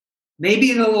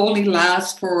 Maybe it'll only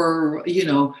last for,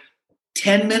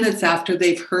 10 minutes after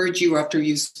they've heard you, after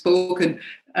you've spoken,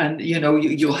 and,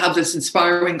 you'll have this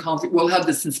we'll have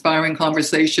this inspiring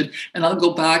conversation, and I'll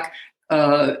go back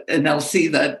and I'll see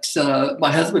that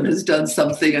my husband has done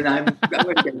something, and I'm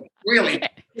going to get really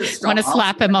pissed off. Want to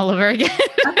slap him all over again.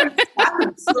 I'm going to slap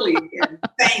him silly again.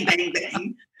 Bang, bang,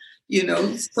 bang.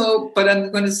 So, but I'm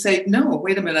going to say, no,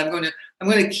 wait a minute. I'm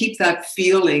going to keep that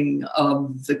feeling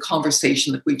of the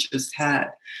conversation that we just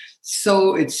had.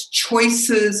 So it's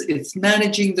choices, it's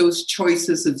managing those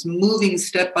choices, it's moving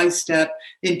step by step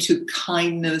into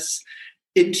kindness,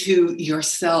 into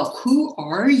yourself. Who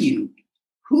are you?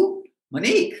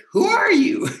 Monique, who are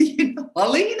you?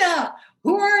 Alina,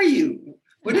 who are you?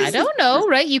 I don't know,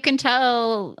 right? You can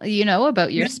tell,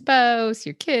 about your spouse,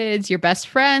 your kids, your best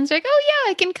friends. Like, oh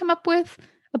yeah, I can come up with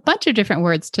a bunch of different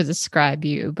words to describe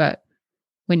you. But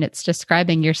when it's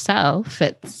describing yourself,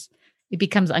 it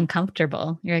becomes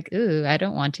uncomfortable. You're like, ooh, I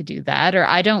don't want to do that. Or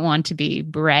I don't want to be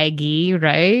braggy,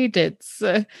 right? It's,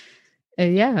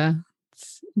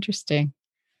 it's interesting.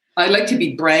 I like to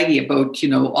be braggy about,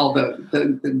 all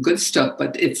the good stuff,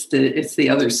 but it's the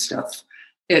other stuff.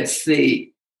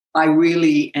 I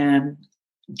really am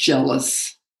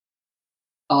jealous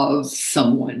of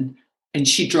someone, and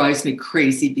she drives me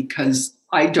crazy because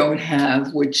I don't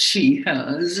have what she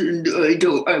has, and I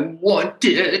want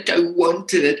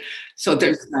it. So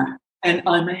there's that. And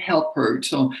I'm a helper.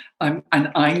 So and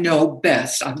I know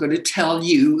best. I'm going to tell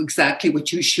you exactly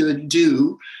what you should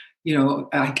do.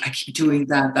 I keep doing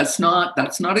that. That's not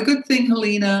a good thing,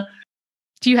 Helena.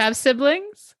 Do you have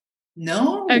siblings?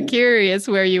 No. I'm curious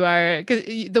where you are because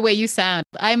the way you sound.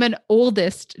 I'm an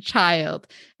oldest child.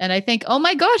 And I think, oh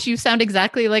my gosh, you sound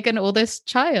exactly like an oldest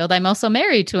child. I'm also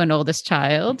married to an oldest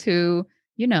child who,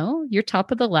 you're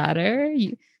top of the ladder.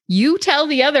 You tell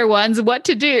the other ones what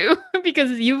to do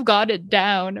because you've got it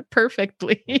down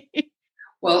perfectly.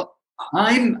 Well,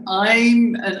 I'm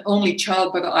an only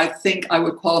child, but I think I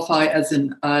would qualify as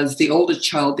the oldest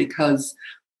child because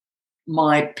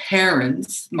my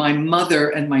parents, my mother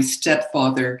and my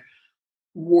stepfather,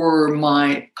 were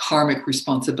my karmic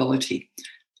responsibility.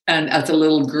 And as a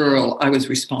little girl, I was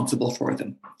responsible for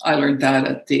them. I learned that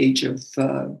at the age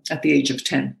of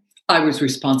 10. I was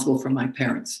responsible for my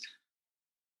parents,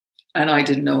 and I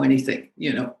didn't know anything,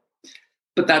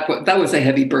 But that was a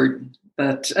heavy burden.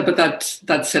 But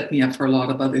that set me up for a lot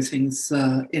of other things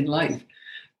in life.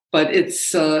 But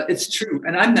it's true,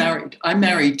 and I'm married. I'm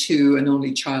married to an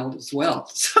only child as well,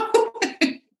 so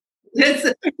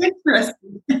it's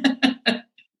interesting.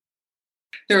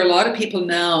 There are a lot of people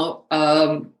now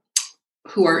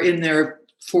who are in their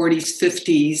 40s,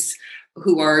 50s,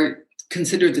 who are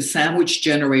considered the sandwich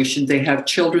generation. They have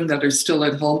children that are still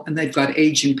at home, and they've got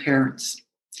aging parents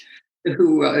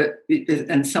who,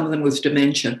 and some of them with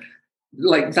dementia.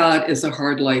 Like, that is a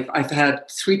hard life. I've had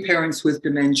 3 parents with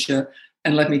dementia,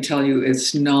 and let me tell you,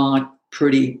 it's not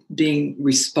pretty being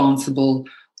responsible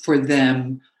for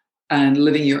them and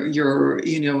living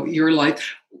your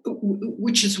life,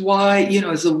 which is why,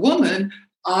 as a woman,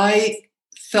 I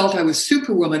felt I was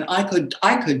superwoman. I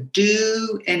could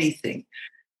do anything.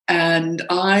 And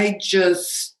I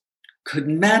just could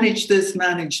manage this,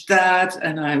 manage that.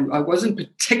 And I wasn't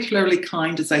particularly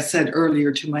kind, as I said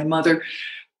earlier, to my mother,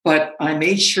 but I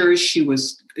made sure she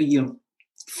was,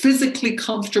 physically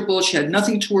comfortable. She had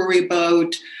nothing to worry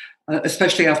about,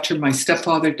 especially after my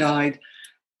stepfather died.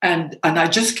 And I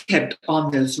just kept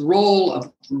on this role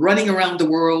of running around the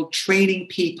world, training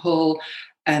people,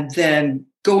 and then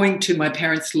my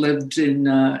parents lived in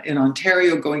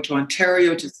Ontario, going to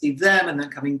Ontario to see them, and then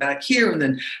coming back here, and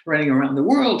then running around the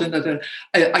world. And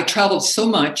I traveled so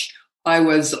much. I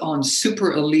was on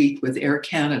Super Elite with Air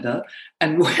Canada,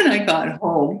 and when I got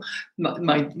home,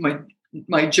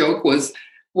 my joke was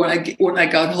when I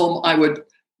got home, I would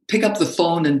pick up the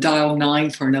phone and dial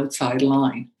 9 for an outside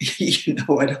line,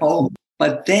 at home.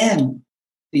 But then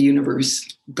the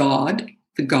universe, God,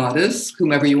 the goddess,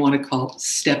 whomever you want to call,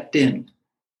 stepped in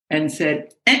and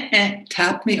said,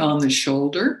 tapped me on the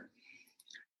shoulder.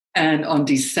 And on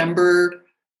December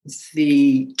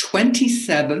the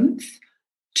 27th,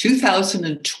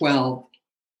 2012,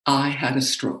 I had a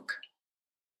stroke.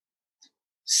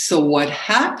 So what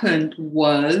happened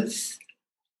was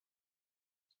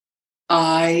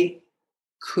I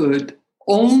could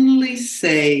only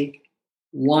say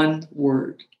one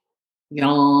word: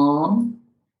 yam,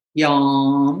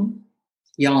 yam,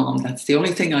 yam. That's the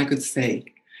only thing I could say.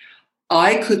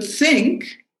 I could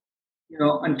think,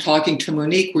 I'm talking to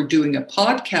Monique, we're doing a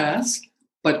podcast,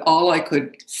 but all I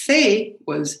could say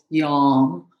was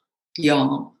yam,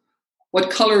 yam. What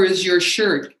color is your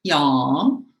shirt?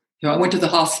 Yam. I went to the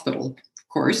hospital, of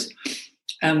course,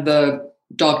 and the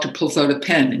doctor pulls out a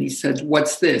pen and he said,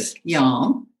 "What's this?"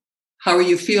 Yam. "How are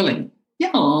you feeling?"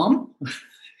 Yam.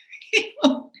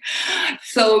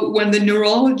 So when the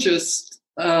neurologist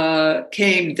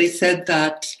came, they said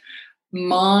that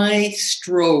my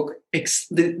stroke,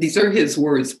 these are his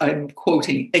words, I'm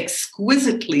quoting,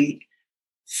 exquisitely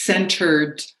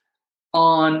centered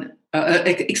on,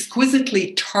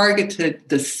 exquisitely targeted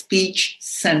the speech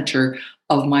center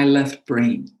of my left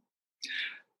brain,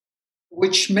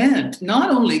 which meant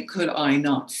not only could I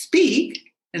not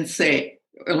speak and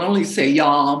only say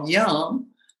yum, yum,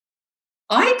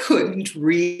 I couldn't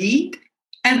read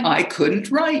and I couldn't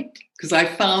write, because I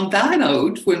found that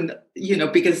out when,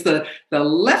 because the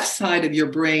left side of your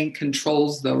brain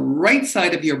controls the right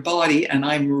side of your body, and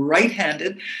I'm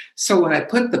right-handed. So when I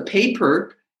put the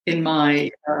paper in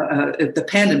the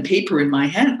pen and paper in my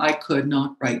hand, I could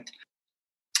not write.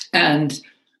 And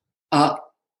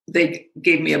they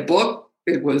gave me a book.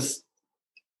 It was,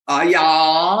 I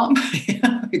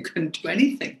couldn't do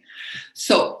anything.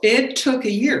 So it took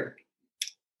a year.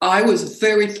 I was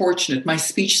very fortunate. My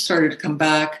speech started to come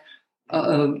back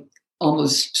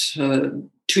almost 2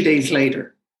 days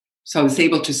later. So I was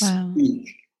able to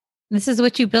speak. This is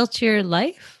what you built your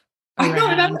life around. I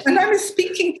know, and I'm a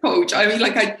speaking coach. I mean,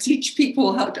 I teach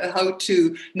people how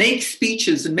to make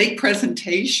speeches and make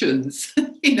presentations,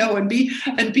 and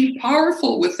be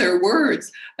powerful with their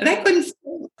words. And I couldn't.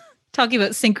 talking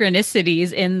about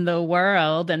synchronicities in the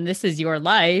world, and this is your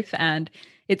life, and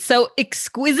it so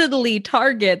exquisitely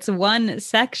targets one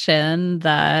section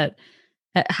that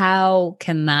how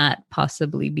can that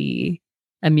possibly be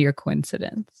a mere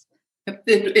coincidence?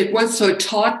 It was, so it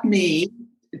taught me,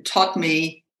 it taught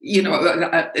me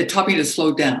to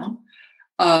slow down.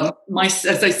 As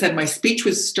I said, my speech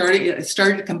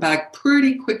started to come back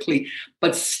pretty quickly,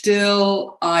 but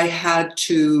still I had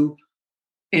to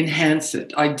enhance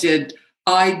it. I did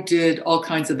all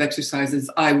kinds of exercises.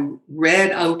 I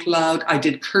read out loud. I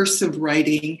did cursive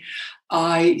writing.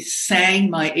 I sang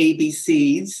my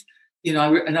ABCs,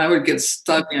 and I would get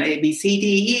stuck, A, B, C,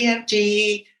 D, E, F,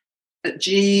 G,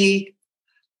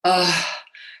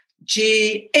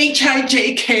 G, H, I,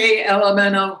 J, K, L, M,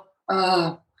 N,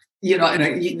 O.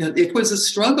 It was a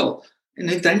struggle. And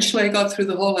eventually I got through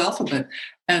the whole alphabet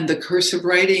and the cursive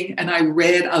writing, and I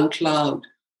read out loud.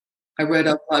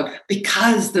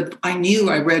 Because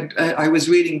I was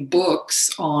reading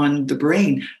books on the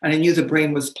brain, and I knew the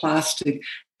brain was plastic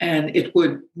and it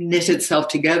would knit itself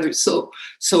together. So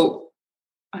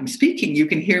I'm speaking, you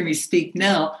can hear me speak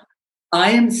now.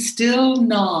 I am still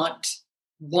not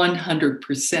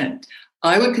 100%.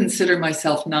 I would consider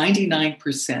myself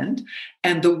 99%.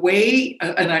 And the way,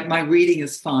 my reading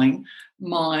is fine.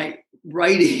 My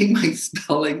writing, my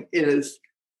spelling is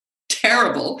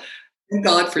terrible. Thank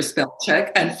God for spell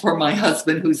check and for my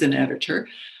husband, who's an editor.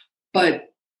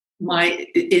 But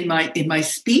in my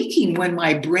speaking, when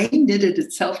my brain knitted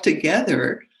itself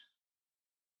together,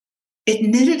 it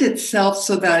knitted itself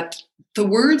so that the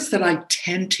words that I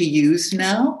tend to use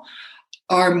now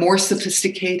are more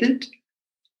sophisticated.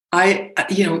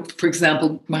 For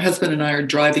example, my husband and I are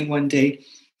driving one day,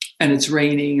 and it's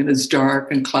raining and it's dark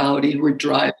and cloudy, and we're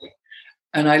driving.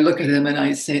 And I look at him and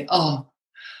I say, "Oh,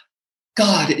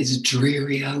 God, it is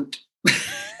dreary out."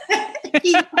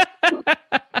 He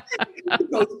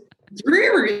goes,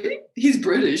 "Dreary?" He's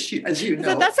British, as you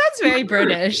know. That sounds very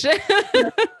British.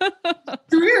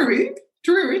 Dreary.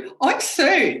 I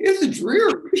say, it's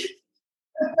dreary.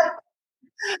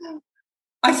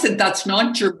 I said, "That's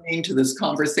not germane to this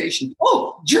conversation."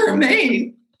 "Oh,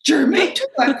 germane to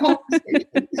that conversation."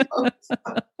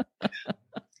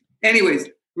 Anyways,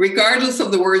 regardless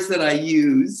of the words that I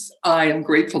use, I am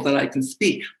grateful that I can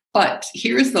speak. But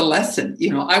here's the lesson.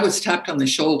 I was tapped on the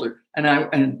shoulder,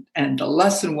 and the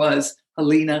lesson was,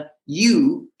 "Helena,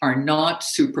 you are not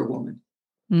Superwoman.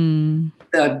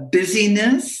 The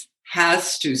busyness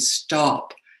has to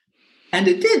stop." And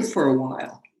it did for a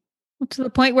while. To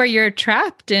the point where you're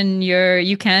trapped in you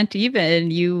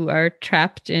are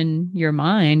trapped in your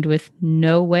mind with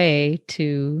no way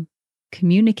to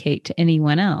communicate to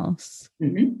anyone else.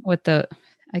 Mm-hmm. What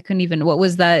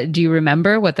was that? Do you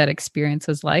remember what that experience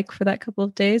was like for that couple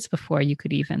of days before you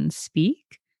could even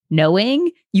speak?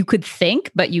 Knowing you could think,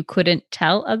 but you couldn't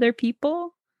tell other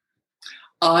people?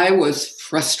 I was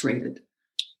frustrated.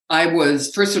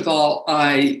 First of all,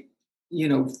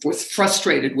 was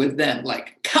frustrated with them.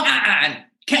 Like, "Come on,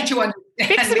 can't you understand?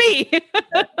 Fix me."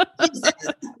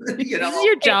 This is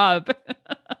your job.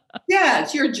 Yeah,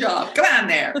 it's your job. Come on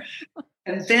there.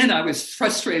 And then I was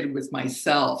frustrated with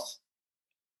myself.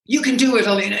 "You can do it,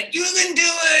 Helena. You can do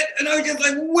it." And I was just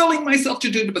like willing myself to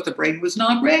do it, but the brain was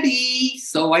not ready.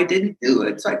 So I didn't do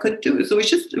it. So I couldn't do it. So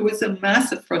it was a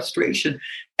massive frustration,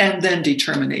 and then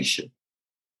determination.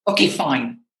 Okay,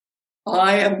 fine.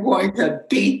 I am going to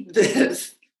beat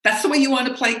this. That's the way you want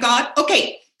to play God?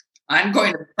 Okay, I'm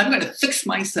going to fix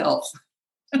myself.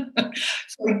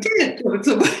 So I did.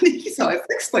 So I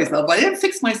fixed myself. I didn't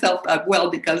fix myself that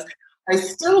well because I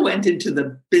still went into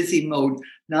the busy mode,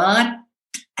 not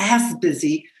as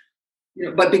busy,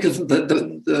 but because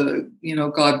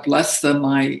God bless them,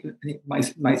 my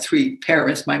three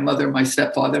parents, my mother, my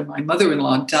stepfather, my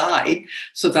mother-in-law died,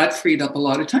 so that freed up a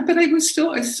lot of time. But I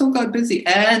still got busy,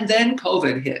 and then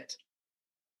COVID hit,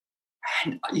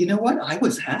 and you know what? I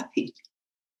was happy.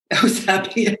 I was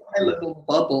happy in my little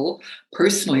bubble.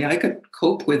 Personally, I could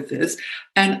cope with this,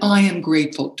 and I am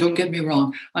grateful. Don't get me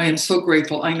wrong. I am so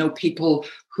grateful. I know people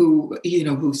who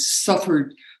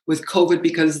suffered with COVID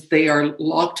because they are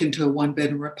locked into a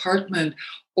one-bedroom apartment,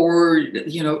 or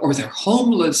they're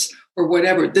homeless or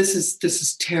whatever. This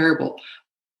is terrible.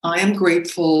 I am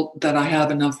grateful that I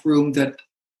have enough room that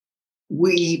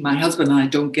my husband and I,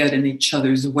 don't get in each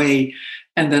other's way,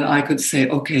 and that I could say,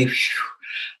 "Okay,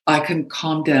 I can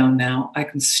calm down now. I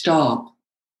can stop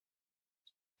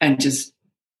and just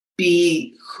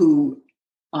be who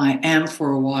I am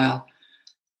for a while."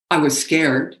 I was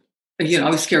scared. I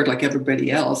was scared like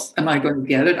everybody else. Am I going to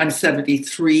get it? I'm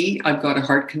 73. I've got a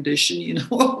heart condition.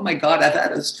 Oh my God, I've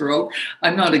had a stroke.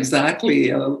 I'm not exactly,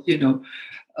 a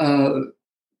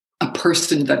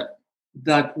person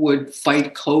that would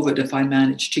fight COVID if I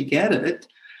managed to get it.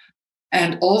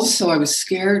 And also, I was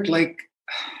scared. Like,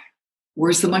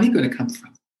 where's the money going to come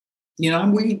from?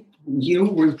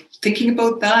 We're thinking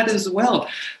about that as well.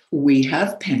 We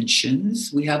have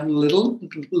pensions. We have little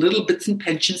bits and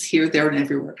pensions here, there, and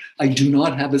everywhere. I do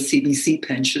not have a CBC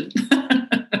pension.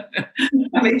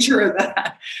 I made sure of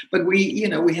that. But we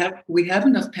have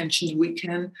enough pensions. We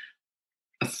can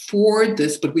afford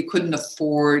this, but we couldn't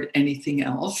afford anything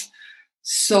else.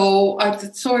 So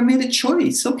I made a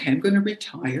choice. Okay, I'm going to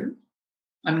retire.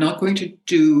 I'm not going to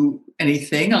do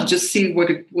anything. I'll just see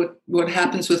what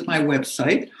happens with my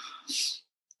website.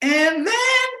 And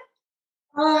then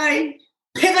I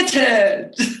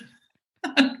pivoted. So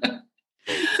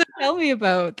tell me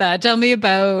about that. Tell me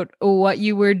about what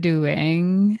you were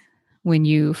doing when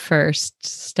you first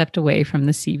stepped away from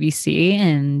the CBC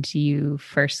and you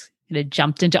first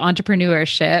jumped into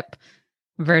entrepreneurship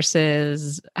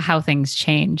versus how things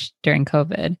changed during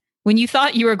COVID when you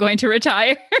thought you were going to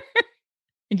retire.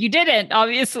 And you didn't,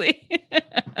 obviously.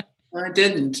 I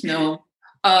didn't, no.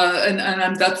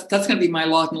 That's going to be my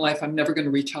lot in life. I'm never going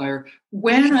to retire.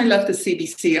 When I left the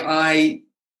CBC, I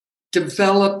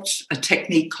developed a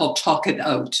technique called Talk It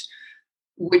Out,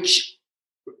 which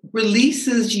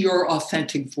releases your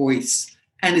authentic voice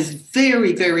and is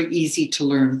very, very easy to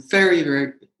learn. Very,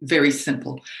 very, very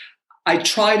simple. I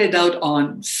tried it out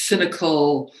on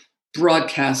cynical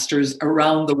broadcasters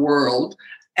around the world,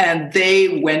 and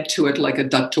they went to it like a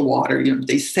duck to water.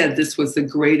 They said this was the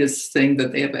greatest thing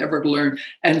that they have ever learned.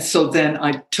 And so then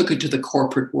I took it to the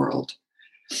corporate world.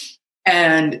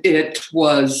 And it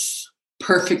was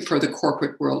perfect for the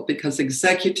corporate world because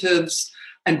executives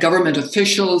and government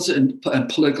officials and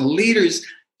political leaders,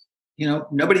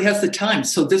 nobody has the time.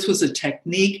 So this was a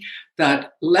technique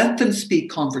that let them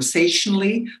speak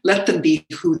conversationally, let them be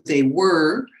who they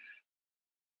were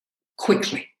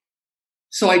quickly.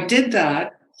 So I did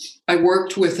that. I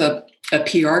worked with a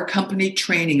PR company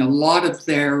training a lot of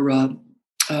their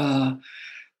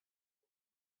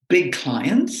big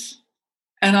clients,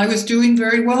 and I was doing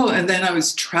very well. And then I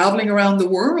was traveling around the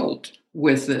world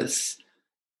with this.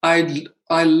 I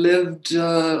lived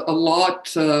a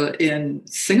lot in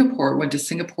Singapore, went to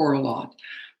Singapore a lot.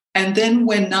 And then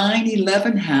when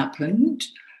 9/11 happened,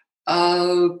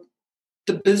 the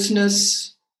business...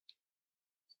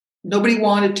 Nobody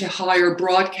wanted to hire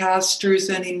broadcasters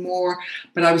anymore,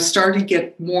 but I was starting to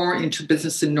get more into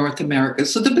business in North America.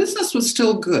 So the business was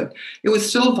still good. It was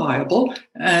still viable.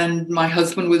 And my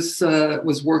husband was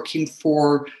working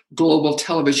for Global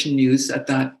Television News at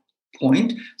that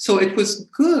point. So it was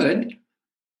good.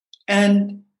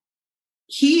 And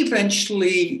he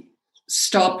eventually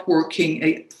stopped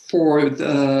working for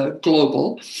the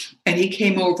Global, and he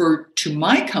came over to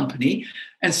my company.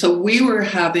 And so we were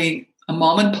having a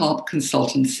mom and pop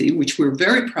consultancy, which we're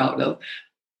very proud of.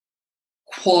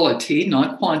 Quality,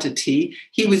 not quantity.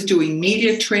 He was doing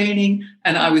media training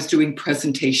and I was doing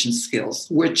presentation skills,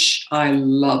 which I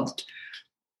loved.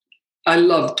 I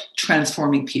loved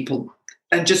transforming people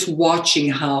and just watching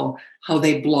how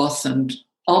they blossomed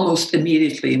almost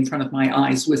immediately in front of my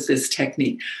eyes with this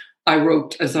technique. I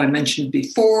wrote, as I mentioned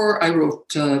before, I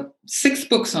wrote 6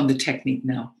 books on the technique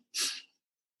now.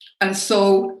 And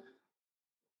so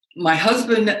my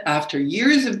husband, after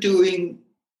years of doing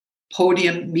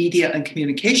podium, media, and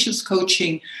communications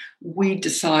coaching, we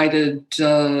decided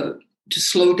to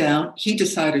slow down. He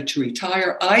decided to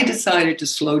retire. I decided to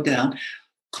slow down.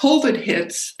 COVID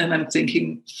hits, and I'm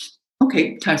thinking,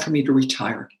 okay, time for me to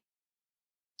retire.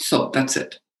 So that's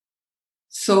it.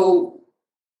 So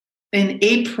in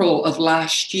April of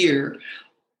last year,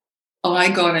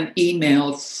 I got an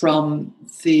email from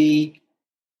the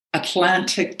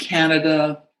Atlantic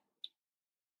Canada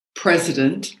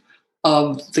president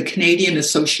of the Canadian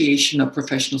Association of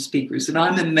Professional Speakers, and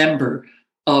I'm a member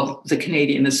of the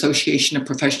Canadian Association of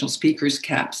Professional Speakers,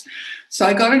 CAPS. So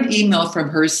I got an email from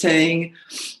her saying,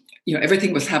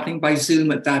 everything was happening by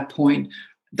Zoom at that point,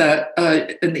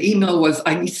 and the email was,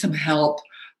 I need some help.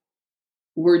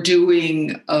 We're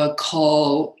doing a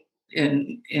call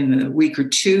in a week or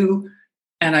 2,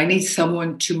 and I need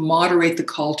someone to moderate the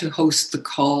call, to host the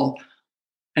call,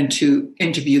 and to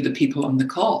interview the people on the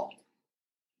call.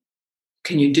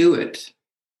 Can you do it?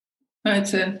 I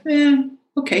said,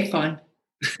 okay, fine.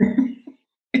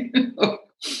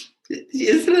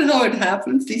 Isn't it how it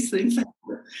happens? These things happen.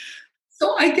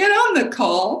 So I get on the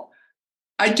call,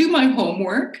 I do my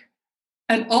homework,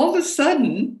 and all of a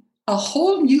sudden, a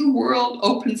whole new world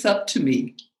opens up to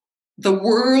me. The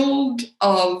world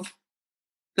of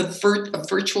of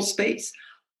virtual space.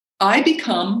 I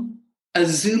become a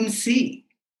Zoom C.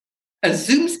 A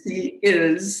Zoom C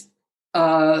is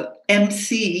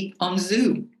MC on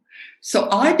Zoom. So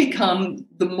I become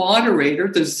the moderator,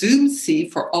 the Zoom C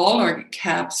for all our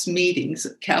CAPS meetings,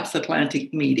 CAPS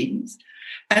Atlantic meetings.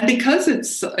 And because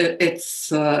it's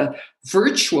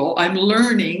virtual, I'm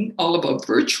learning all about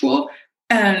virtual,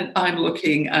 and I'm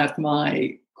looking at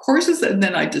my courses, and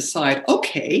then I decide,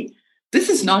 okay, this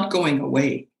is not going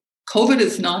away. COVID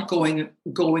is not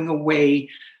going away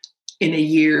in a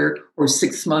year or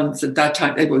 6 months. At that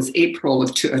time, it was April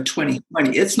of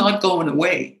 2020. It's not going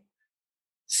away.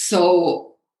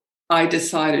 So I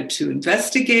decided to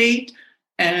investigate,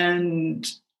 and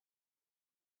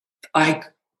I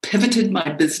pivoted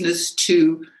my business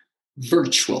to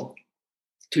virtual,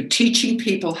 to teaching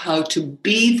people how to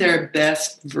be their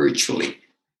best virtually,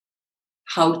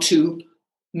 how to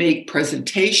make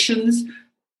presentations,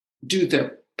 do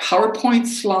their PowerPoint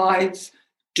slides,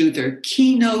 do their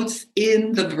keynotes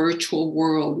in the virtual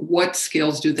world. What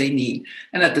skills do they need?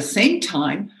 And at the same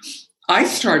time, I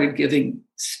started giving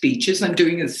speeches. I'm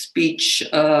doing a speech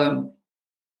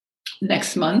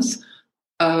next month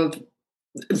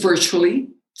virtually.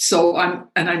 So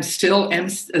I'm still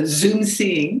Zoom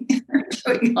seeing,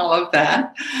 doing all of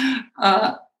that.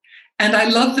 And I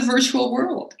love the virtual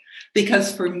world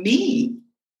because for me,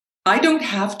 I don't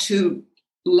have to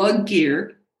lug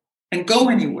gear and go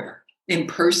anywhere in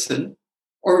person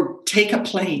or take a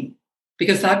plane,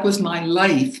 because that was my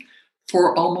life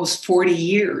for almost 40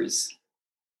 years,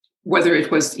 whether it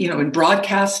was, in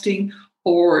broadcasting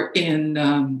or in,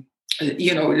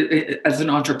 as an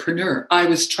entrepreneur. I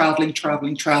was traveling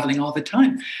all the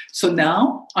time. So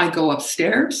now I go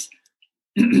upstairs,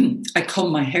 I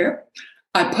comb my hair,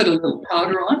 I put a little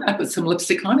powder on, I put some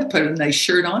lipstick on, I put a nice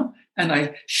shirt on, and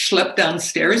I schlep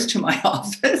downstairs to my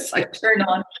office. I turn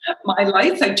on my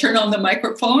lights, I turn on the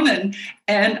microphone,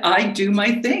 and I do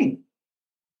my thing.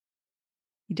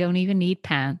 You don't even need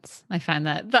pants. I find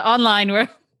that the online where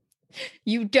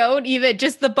you don't even,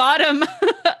 just the bottom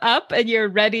up and you're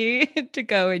ready to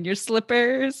go in your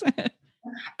slippers.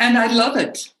 And I love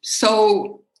it.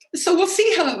 So we'll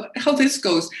see how this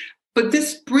goes. But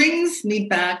this brings me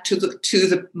back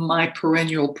to my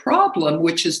perennial problem,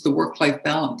 which is the work-life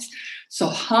balance. So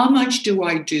how much do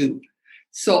I do?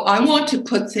 So I want to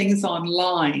put things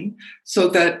online so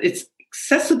that it's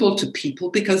accessible to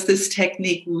people, because this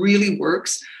technique really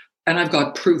works. And I've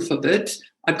got proof of it.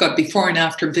 I've got before and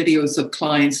after videos of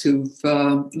clients who've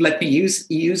let me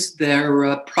use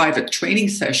their private training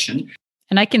session.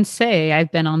 And I can say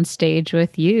I've been on stage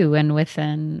with you, and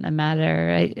within a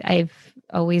matter, I've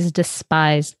always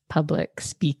despised public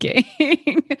speaking.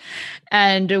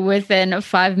 And within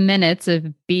 5 minutes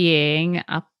of being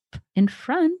up in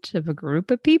front of a group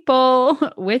of people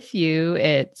with you,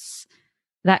 it's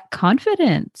that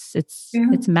confidence.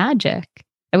 It's magic.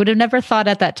 I would have never thought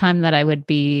at that time that I would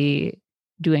be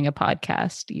doing a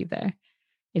podcast either.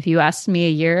 If you asked me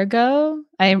a year ago,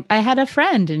 I had a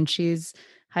friend and she's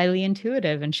highly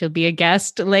intuitive and she'll be a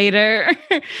guest later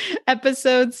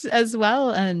episodes as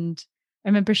well. And I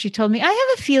remember she told me, I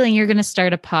have a feeling you're going to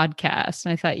start a podcast.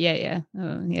 And I thought, yeah.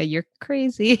 Oh, yeah, you're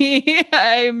crazy.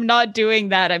 I'm not doing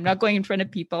that. I'm not going in front of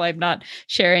people. I'm not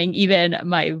sharing even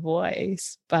my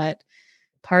voice. But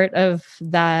part of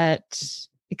that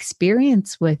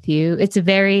experience with you, it's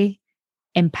very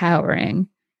empowering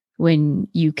when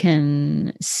you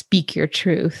can speak your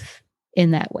truth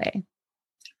in that way.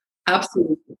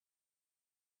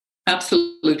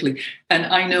 Absolutely. And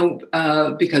I know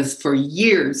because for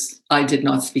years, I did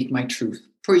not speak my truth.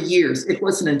 For years. It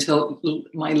wasn't until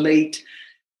my late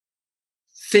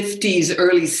 50s,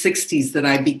 early 60s that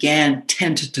I began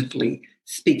tentatively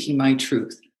speaking my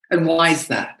truth. And why is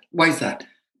that?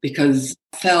 Because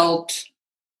I felt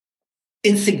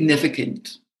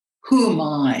insignificant. Who am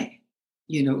I,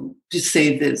 to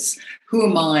say this? Who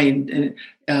am I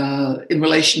in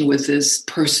relation with this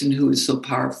person who is so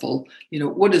powerful?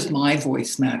 What does my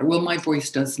voice matter? Well, my voice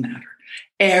does matter.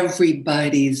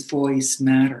 Everybody's voice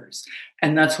matters.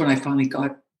 And that's when I finally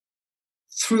got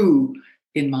through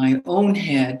in my own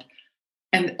head.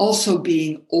 And also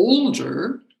being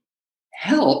older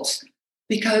helps,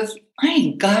 because I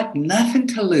ain't got nothing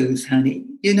to lose, honey.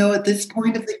 At this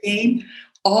point of the game,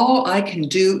 all I can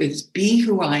do is be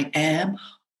who I am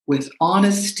with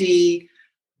honesty,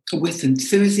 with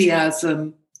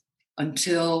enthusiasm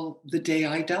until the day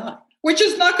I die, which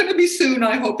is not going to be soon,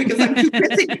 I hope, because I'm too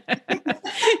busy.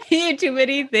 You have too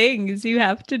many things you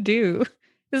have to do.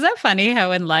 Is that funny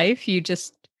how in life you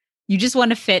just You just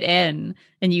want to fit in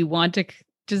and you want to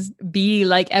just be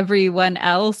like everyone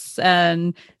else.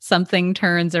 And something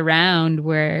turns around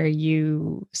where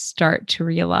you start to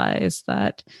realize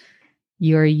that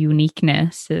your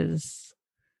uniqueness is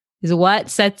what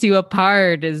sets you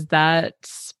apart, is that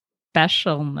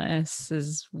specialness,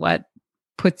 is what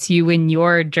puts you in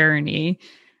your journey.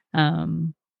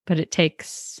 But it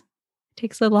takes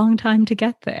a long time to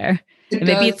get there. And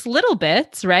maybe it's little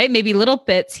bits, right? Maybe little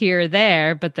bits here or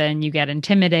there, but then you get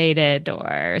intimidated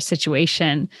or a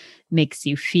situation makes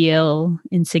you feel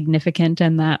insignificant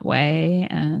in that way.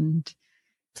 And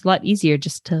it's a lot easier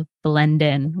just to blend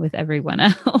in with everyone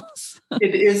else.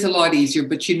 It is a lot easier.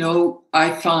 But,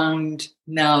 I found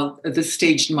now at this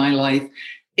stage in my life,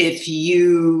 if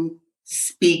you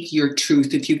speak your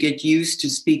truth, if you get used to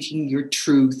speaking your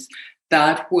truth,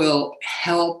 that will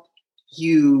help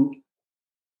you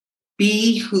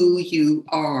be who you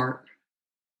are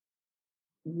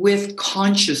with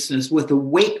consciousness, with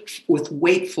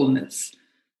wakefulness,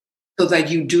 so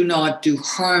that you do not do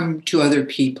harm to other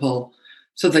people,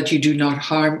 so that you do no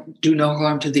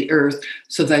harm to the earth,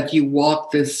 so that you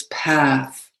walk this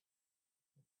path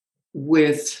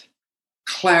with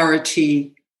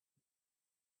clarity,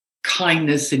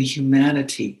 kindness, and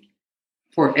humanity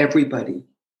for everybody.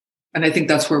 And I think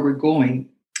that's where we're going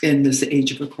in this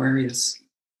age of Aquarius.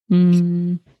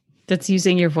 That's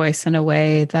using your voice in a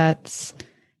way it's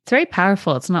very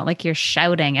powerful. It's not like you're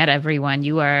shouting at everyone.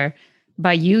 You are,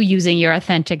 by you using your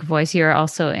authentic voice, you're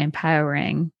also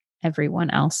empowering everyone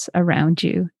else around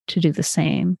you to do the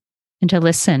same and to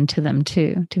listen to them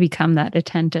too, to become that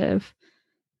attentive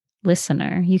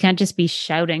listener. You can't just be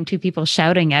shouting, two people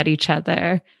shouting at each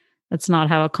other. That's not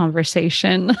how a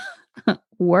conversation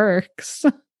works.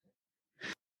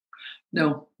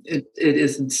 No, it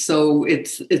isn't. So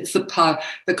it's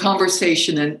the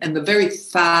conversation and the very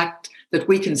fact that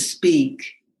we can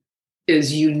speak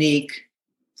is unique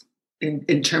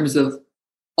in terms of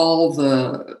all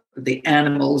the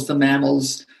animals, the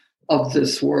mammals of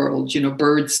this world.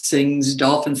 Birds sings,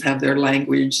 dolphins have their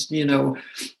language,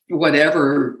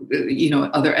 whatever,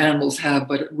 other animals have,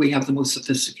 but we have the most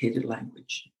sophisticated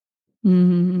language.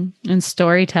 Mm-hmm. And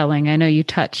storytelling. I know you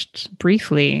touched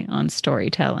briefly on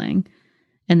storytelling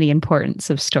and the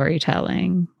importance of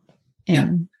storytelling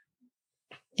in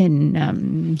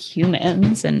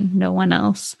humans, and no one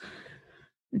else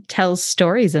tells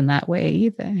stories in that way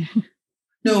either.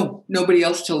 No, nobody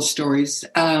else tells stories.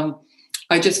 I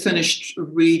just finished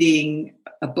reading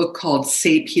a book called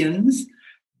Sapiens,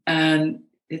 and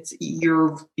it's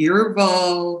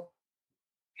Yuval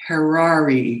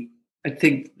Harari. I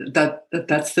think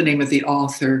that's the name of the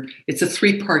author. It's a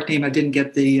 3-part name. I didn't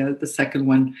get the second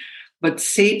one. But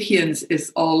Sapiens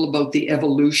is all about the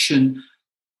evolution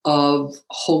of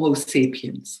Homo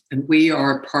sapiens, and we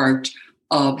are part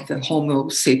of the Homo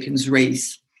sapiens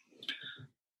race.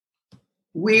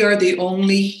 We are the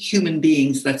only human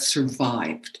beings that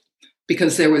survived,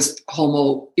 because there was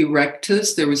Homo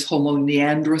erectus, there was Homo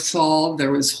neanderthal, there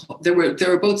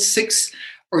were about 6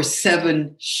 or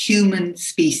 7 human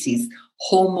species.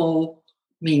 Homo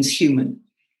means human.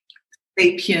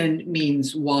 Sapien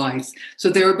means wise. So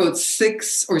there are about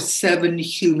 6 or 7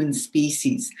 human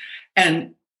species.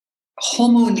 And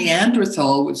Homo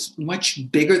neanderthal was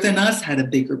much bigger than us, had a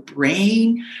bigger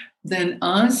brain than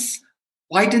us.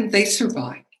 Why didn't they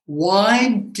survive?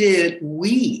 Why did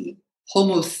we,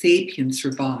 Homo sapiens,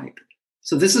 survive?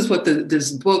 So this is what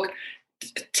this book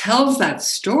tells that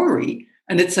story.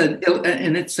 And it's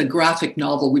a graphic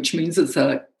novel, which means it's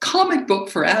a comic book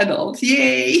for adults.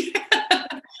 Yay!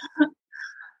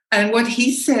 And what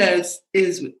he says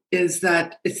is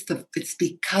that it's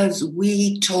because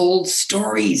we told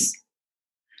stories.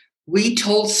 We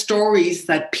told stories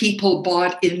that people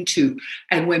bought into.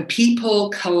 And when people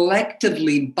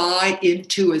collectively buy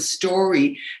into a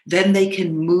story, then they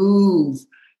can move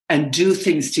and do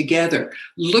things together.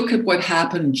 Look at what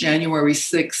happened January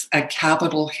 6th at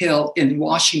Capitol Hill in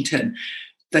Washington.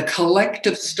 The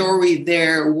collective story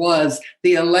there was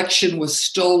the election was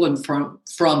stolen from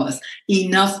us.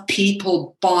 Enough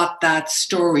people bought that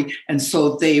story, and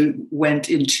so they went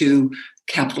into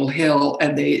Capitol Hill,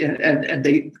 and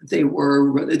they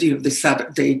were,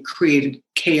 they created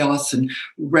chaos and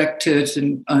wrecked it,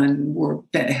 and were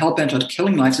hell bent on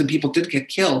killing lives, and people did get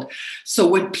killed. So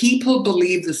when people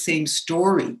believe the same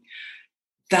story,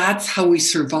 that's how we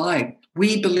survive.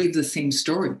 We believe the same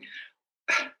story.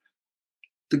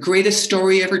 The greatest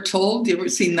story ever told, you ever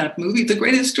seen that movie? The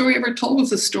greatest story ever told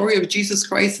was the story of Jesus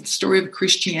Christ, the story of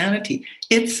Christianity.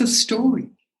 It's a story.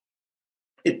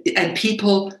 And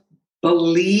people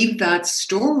believe that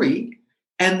story,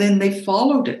 And then they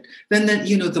followed it. Then,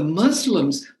 the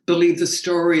Muslims believe the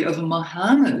story of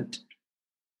Muhammad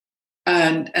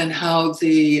and how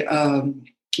their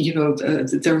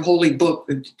holy book.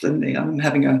 I'm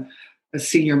having a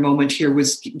senior moment here,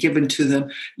 was given to them.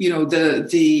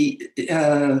 The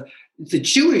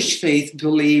Jewish faith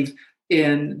believe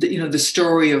in the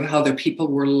story of how their people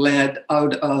were led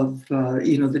out of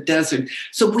the desert.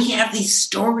 So we have these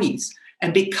stories,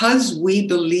 and because we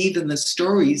believe in the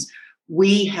stories,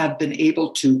 we have been able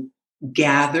to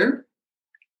gather,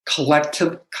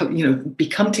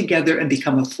 become together and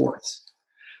become a force.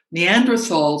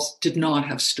 Neanderthals did not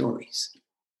have stories.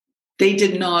 They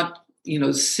did not,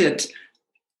 sit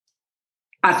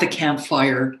at the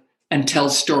campfire and tell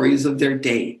stories of their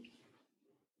day.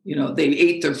 They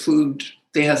ate their food,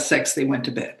 they had sex, they went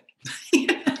to bed.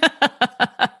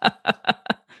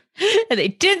 And they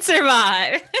did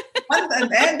survive.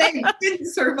 And they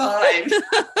didn't survive.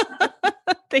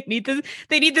 They need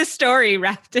the story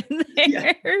wrapped in there.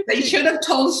 Yeah. They should have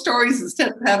told stories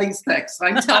instead of having sex,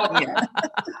 I'm telling you.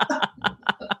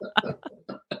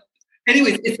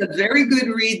 Anyways, it's a very good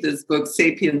read, this book,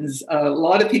 Sapiens. A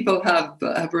lot of people have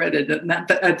read it, and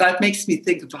that makes me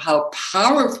think of how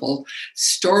powerful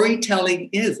storytelling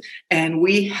is. And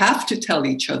we have to tell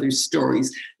each other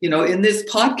stories. In this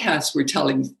podcast, we're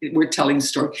telling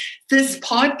stories. This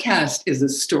podcast is a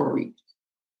story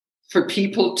for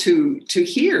people to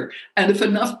hear. And if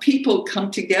enough people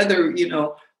come together,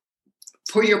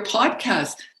 for your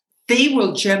podcast, they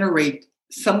will generate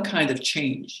some kind of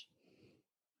change.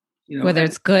 Whether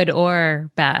it's good or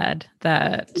bad,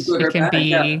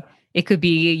 it could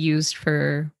be used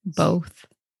for both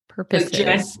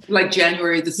purposes. Like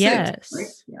January the 6th, yes. Right?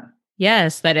 Yeah.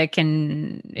 Yes, that it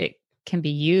can be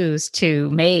used to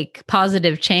make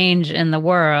positive change in the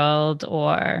world,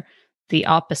 or the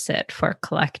opposite, for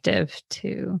collective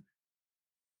to.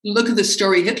 Look at the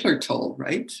story Hitler told,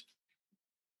 right?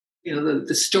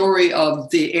 The story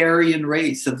of the Aryan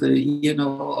race, of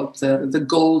the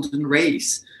golden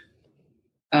race.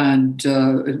 And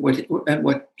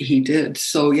what he did.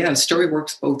 So yeah, story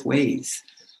works both ways.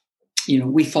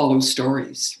 We follow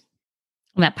stories.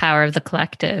 And that power of the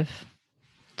collective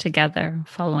together,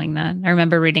 following that. I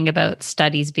remember reading about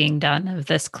studies being done of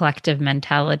this collective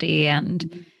mentality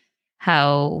and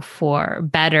how, for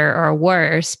better or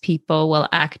worse, people will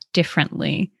act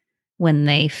differently when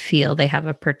they feel they have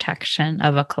a protection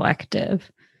of a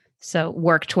collective. So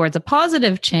work towards a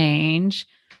positive change,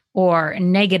 or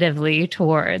negatively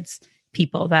towards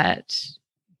people that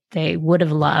they would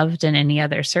have loved in any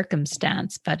other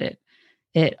circumstance. But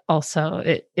it also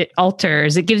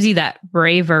alters, it gives you that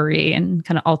bravery and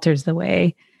kind of alters the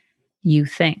way you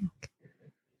think.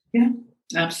 Yeah,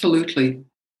 absolutely.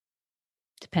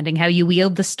 Depending how you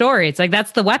wield the story. It's like,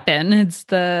 that's the weapon. It's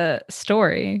the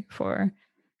story, for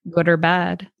good or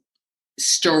bad.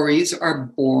 Stories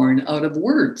are born out of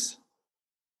words.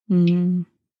 Mm.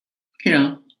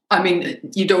 I mean,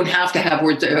 you don't have to have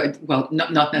words. Well,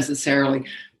 not necessarily,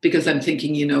 because I'm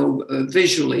thinking,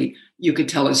 visually, you could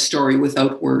tell a story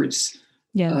without words.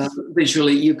 Yes.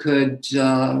 Visually, you could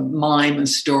mime a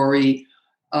story,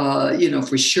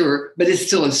 for sure, but it's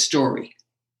still a story.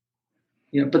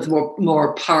 But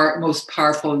the most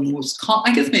powerful and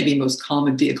I guess maybe most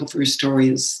common vehicle for a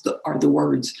story are the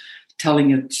words,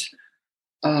 telling it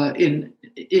in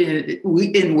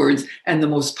words. And the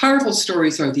most powerful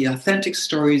stories are the authentic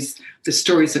stories, the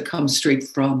stories that come straight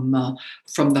from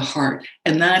the heart.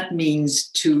 And that means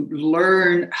to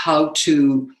learn how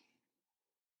to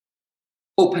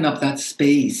open up that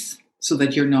space so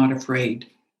that you're not afraid.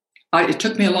 It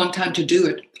took me a long time to do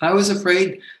it. I was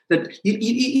afraid that,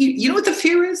 you know what the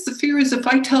fear is? The fear is, if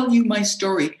I tell you my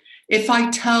story, if I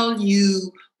tell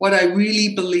you what I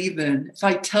really believe in, if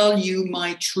I tell you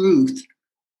my truth,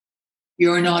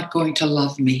 you're not going to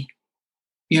love me.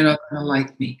 You're not going to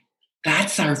like me.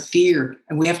 That's our fear.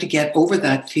 And we have to get over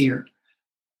that fear.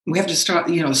 We have to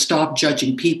stop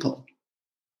judging people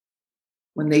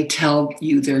when they tell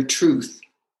you their truth.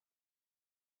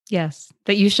 Yes,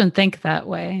 that you shouldn't think that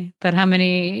way. That how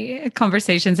many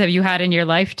conversations have you had in your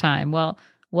lifetime? Well,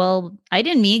 I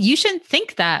didn't mean, you shouldn't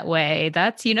think that way.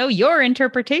 That's, your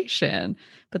interpretation.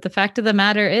 But the fact of the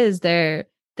matter is they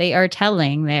are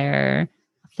telling their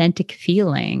authentic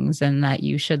feelings, and that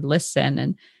you should listen.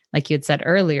 And like you had said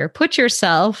earlier, put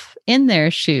yourself in their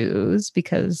shoes,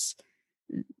 because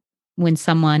when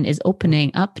someone is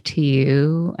opening up to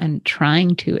you and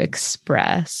trying to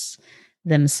express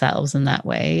themselves in that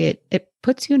way, it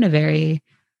puts you in a very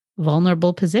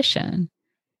vulnerable position.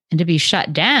 And to be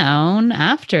shut down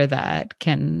after that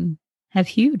can have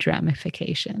huge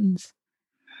ramifications.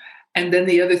 And then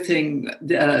the other thing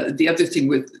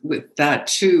with that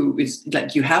too is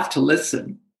that you have to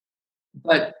listen,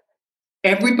 but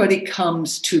everybody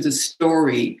comes to the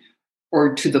story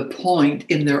or to the point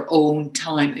in their own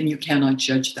time, and you cannot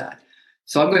judge that.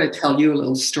 So I'm going to tell you a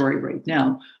little story right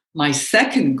now. My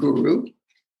second guru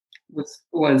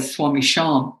was Swami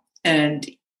Sham, and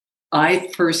I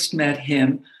first met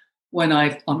him when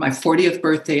on my 40th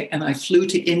birthday, and I flew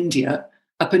to India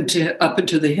up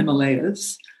into the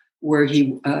Himalayas, where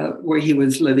he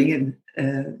was living in.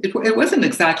 It wasn't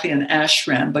exactly an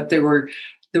ashram, but there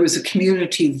was a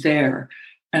community there,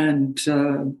 and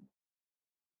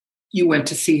you went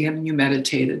to see him and you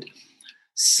meditated.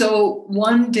 So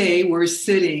one day we're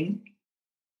sitting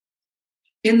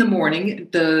in the morning.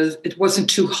 It wasn't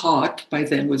too hot by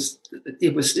then.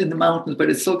 It was in the mountains, but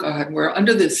it still got hot. We're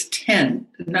under this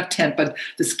but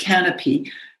this canopy.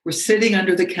 We're sitting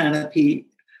under the canopy,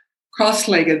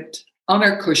 cross-legged on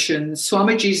our cushions.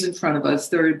 Swamiji's in front of us.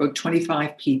 There are about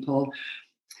 25 people.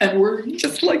 And we're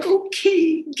just like,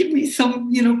 okay, give me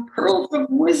some, pearls of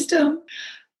wisdom.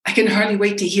 I can hardly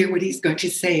wait to hear what he's going to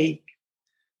say.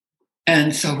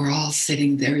 And so we're all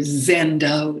sitting there zenned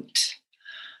out.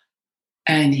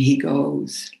 And he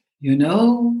goes,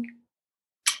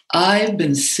 I've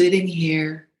been sitting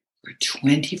here for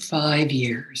 25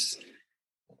 years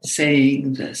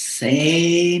saying the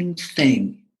same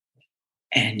thing,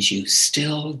 and you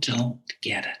still don't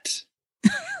get it.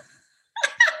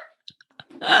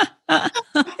 Oh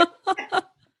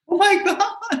my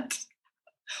God.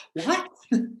 What?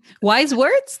 Wise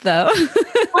words, though.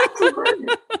 Wise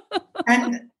words.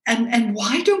 And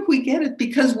why don't we get it?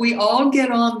 Because we all get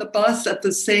on the bus at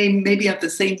the same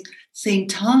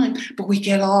time, but we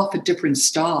get off at different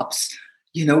stops.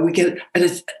 It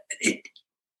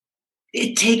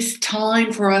takes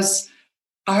time for us,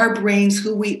 our brains,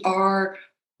 who we are.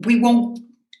 We won't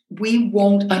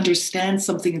understand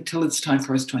something until it's time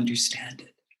for us to understand it.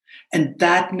 And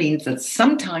that means that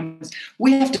sometimes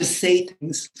we have to say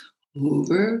things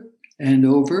over and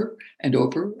over and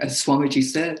over, as Swamiji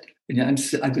said.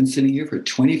 I've been sitting here for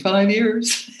 25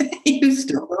 years. You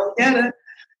still don't get it,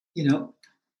 And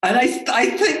I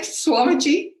think,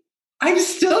 Swamiji, I'm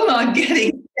still not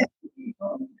getting it.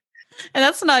 And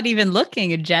that's not even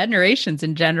looking at generations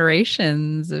and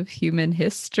generations of human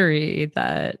history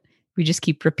that we just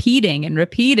keep repeating and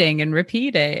repeating and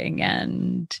repeating.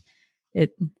 And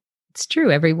it's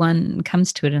true. Everyone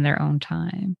comes to it in their own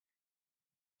time.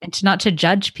 And not to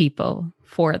judge people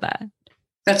for that.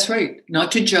 That's right.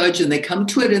 Not to judge, and they come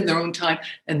to it in their own time.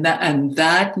 And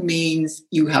that means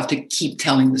you have to keep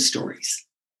telling the stories.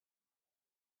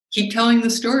 Keep telling the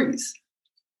stories.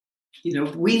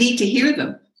 We need to hear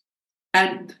them.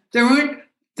 And there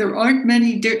aren't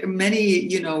many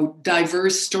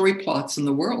diverse story plots in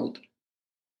the world.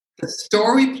 The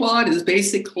story plot is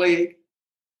basically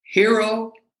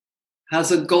hero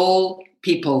has a goal,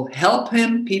 people help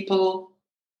him, people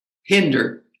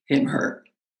hinder him, her.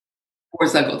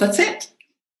 Where's that go? That's it.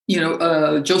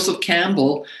 Joseph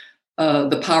Campbell,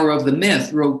 The Power of the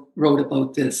Myth, wrote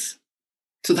about this.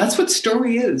 So that's what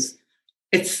story is.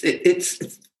 It's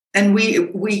and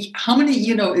we how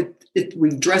many, we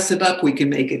dress it up, we can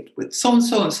make it with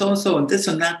so-and-so and so-and-so and this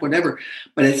and that, whatever,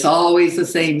 but it's always the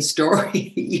same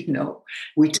story.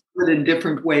 We tell it in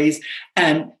different ways.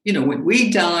 And, when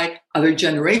we die, other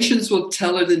generations will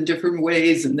tell it in different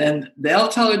ways, and then they'll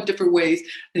tell it in different ways.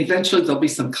 And eventually there'll be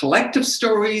some collective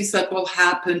stories that will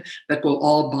happen that we'll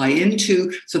all buy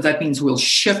into. So that means we'll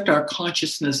shift our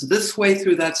consciousness this way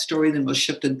through that story, then we'll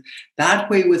shift it that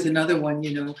way with another one.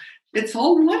 It's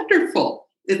all wonderful.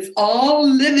 It's all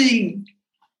living.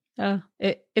 Oh,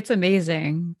 it's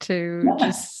amazing to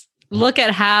just look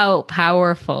at how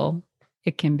powerful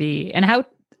it can be, and how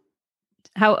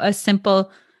a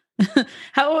simple,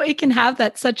 how it can have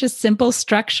such a simple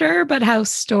structure, but how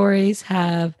stories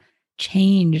have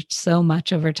changed so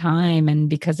much over time. And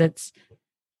because it's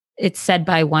said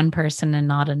by one person and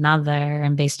not another,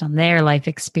 and based on their life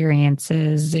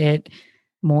experiences, it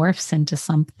morphs into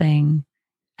something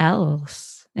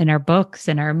else. In our books,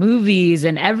 in our movies,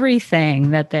 and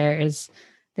everything, that there's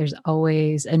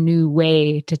always a new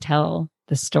way to tell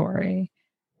the story.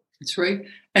 That's right.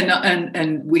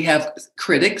 And we have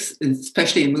critics,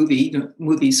 especially in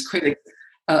movies, critics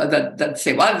that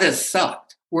say, "Well, this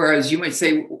sucked," whereas you might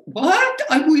say, "What?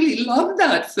 I really love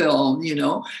that film."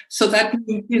 So that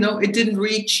it didn't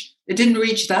reach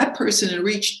that person; it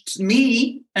reached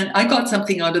me, and I got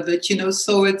something out of it.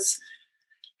 So it's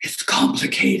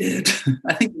complicated.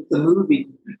 I think it's a movie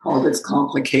called It's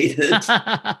Complicated.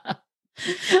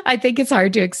 I think it's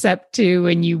hard to accept too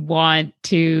when you want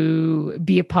to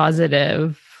be a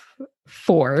positive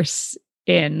force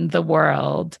in the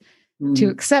world to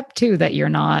accept too that you're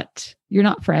not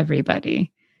for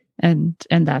everybody. And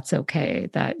that's okay.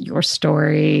 That your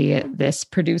story, this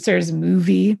producer's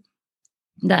movie,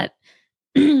 that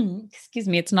excuse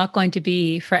me, it's not going to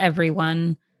be for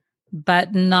everyone,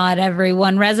 but not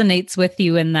everyone resonates with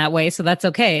you in that way. So that's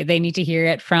okay. They need to hear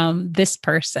it from this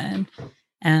person.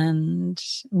 And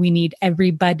we need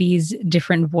everybody's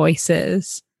different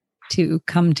voices to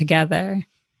come together.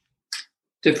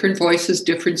 Different voices,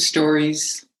 different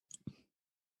stories.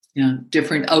 Yeah,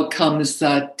 different outcomes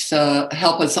that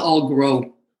help us all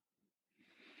grow.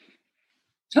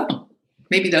 Oh,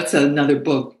 maybe that's another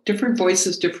book. Different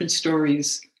voices, different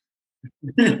stories.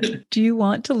 Do you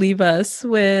want to leave us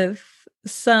with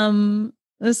some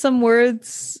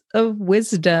words of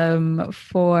wisdom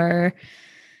for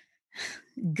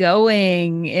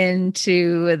going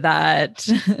into that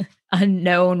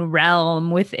unknown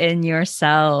realm within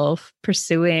yourself,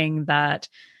 pursuing that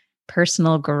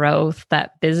personal growth,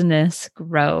 that business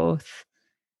growth?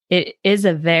 It is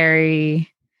a very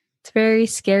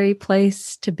scary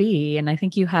place to be. And I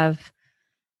think you have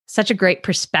such a great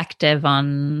perspective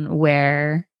on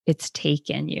where it's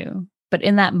taken you. But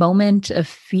in that moment of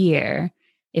fear,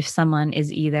 if someone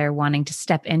is either wanting to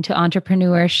step into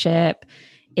entrepreneurship,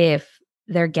 if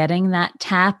they're getting that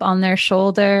tap on their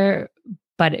shoulder,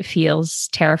 but it feels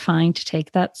terrifying to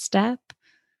take that step,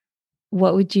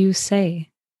 what would you say?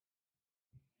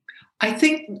 I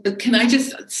think, can I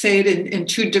just say it in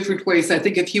two different ways? I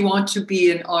think if you want to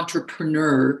be an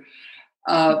entrepreneur,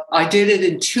 I did it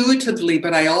intuitively,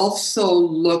 but I also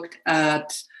looked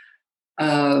at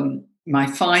my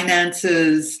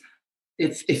finances.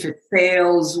 If it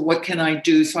fails, what can I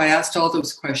do? So I asked all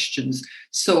those questions.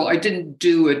 So I didn't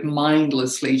do it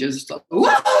mindlessly, just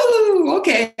whoa,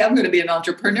 okay, I'm going to be an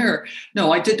entrepreneur.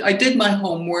 No, I did my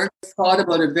homework, thought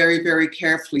about it very, very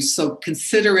carefully. So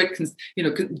consider it,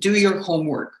 do your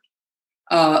homework.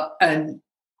 And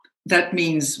that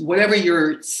means whatever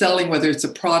you're selling, whether it's a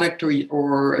product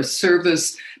or a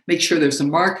service, make sure there's a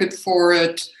market for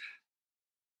it.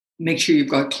 Make sure you've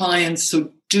got clients.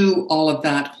 So do all of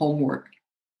that homework.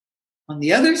 On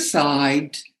the other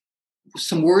side,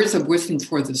 some words of wisdom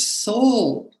for the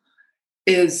soul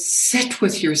is sit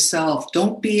with yourself.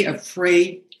 Don't be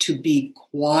afraid to be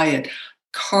quiet.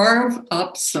 Carve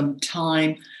up some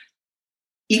time,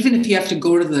 even if you have to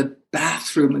go to the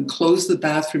bathroom and close the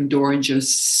bathroom door and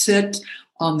just sit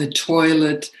on the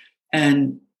toilet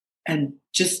and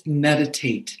just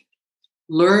meditate.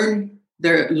 Learn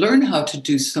how to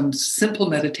do some simple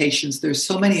meditations. There's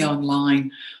so many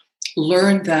online.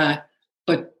 Learn that,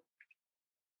 but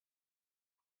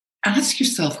ask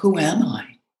yourself, who am I?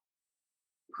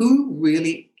 Who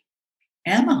really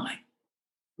am I?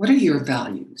 What are your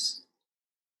values?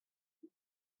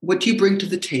 What do you bring to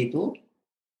the table?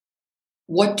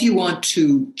 What do you want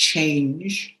to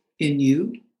change in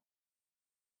you?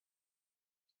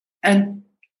 And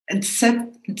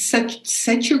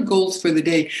set your goals for the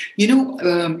day.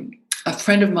 A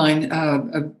friend of mine,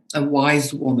 a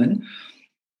wise woman,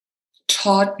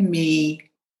 taught me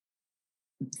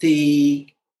the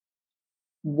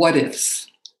what ifs.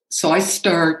 So I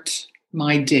start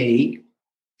my day,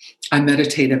 I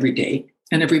meditate every day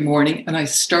and every morning, and I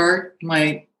start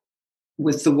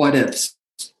with the what ifs.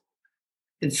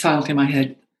 It's silent in my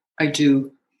head. I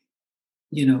do,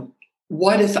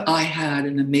 what if I had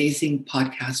an amazing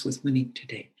podcast with Monique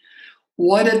today?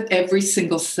 What if every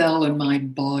single cell in my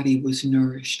body was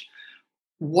nourished?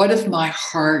 What if my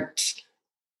heart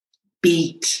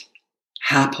beat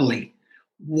happily?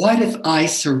 What if I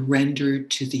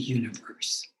surrendered to the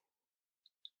universe?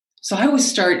 So I always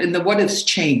start, and the what ifs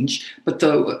change, but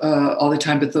all the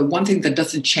time. But the one thing that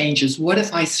doesn't change is, what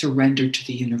if I surrender to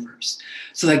the universe?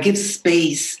 So that gives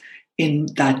space in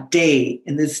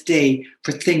this day,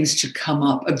 for things to come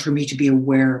up and for me to be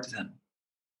aware of them.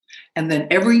 And then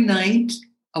every night,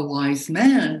 a wise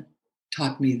man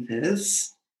taught me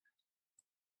this.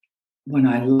 When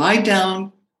I lie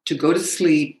down to go to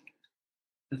sleep,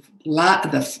 the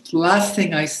last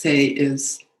thing I say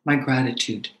is my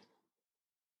gratitude.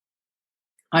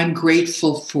 I'm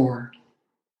grateful for,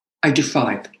 I do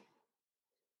 5.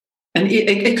 And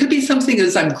it could be something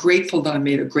as, I'm grateful that I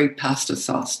made a great pasta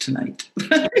sauce tonight.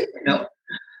 It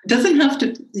doesn't have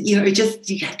to, you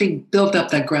have to build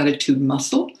up that gratitude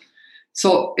muscle.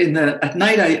 So at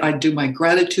night, I do my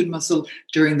gratitude muscle.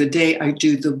 During the day, I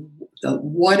do the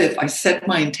what if. I set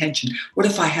my intention. What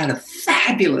if I had a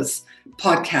fabulous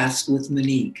podcast with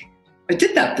Monique? I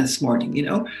did that this morning,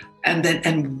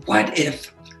 and what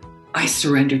if I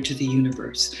surrender to the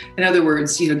universe? In other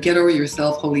words, get over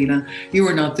yourself, Helena. You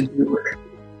are not the doer.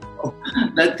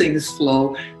 Let things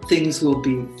flow. Things will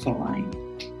be fine.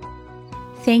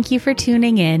 Thank you for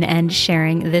tuning in and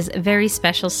sharing this very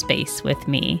special space with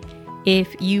me.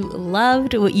 If you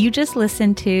loved what you just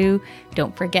listened to,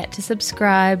 don't forget to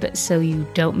subscribe so you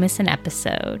don't miss an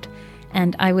episode.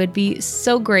 And I would be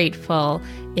so grateful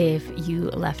if you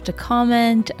left a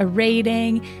comment, a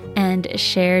rating, and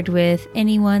shared with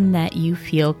anyone that you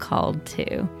feel called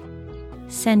to.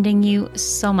 Sending you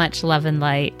so much love and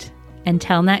light.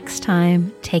 Until next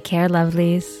time, take care,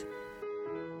 lovelies.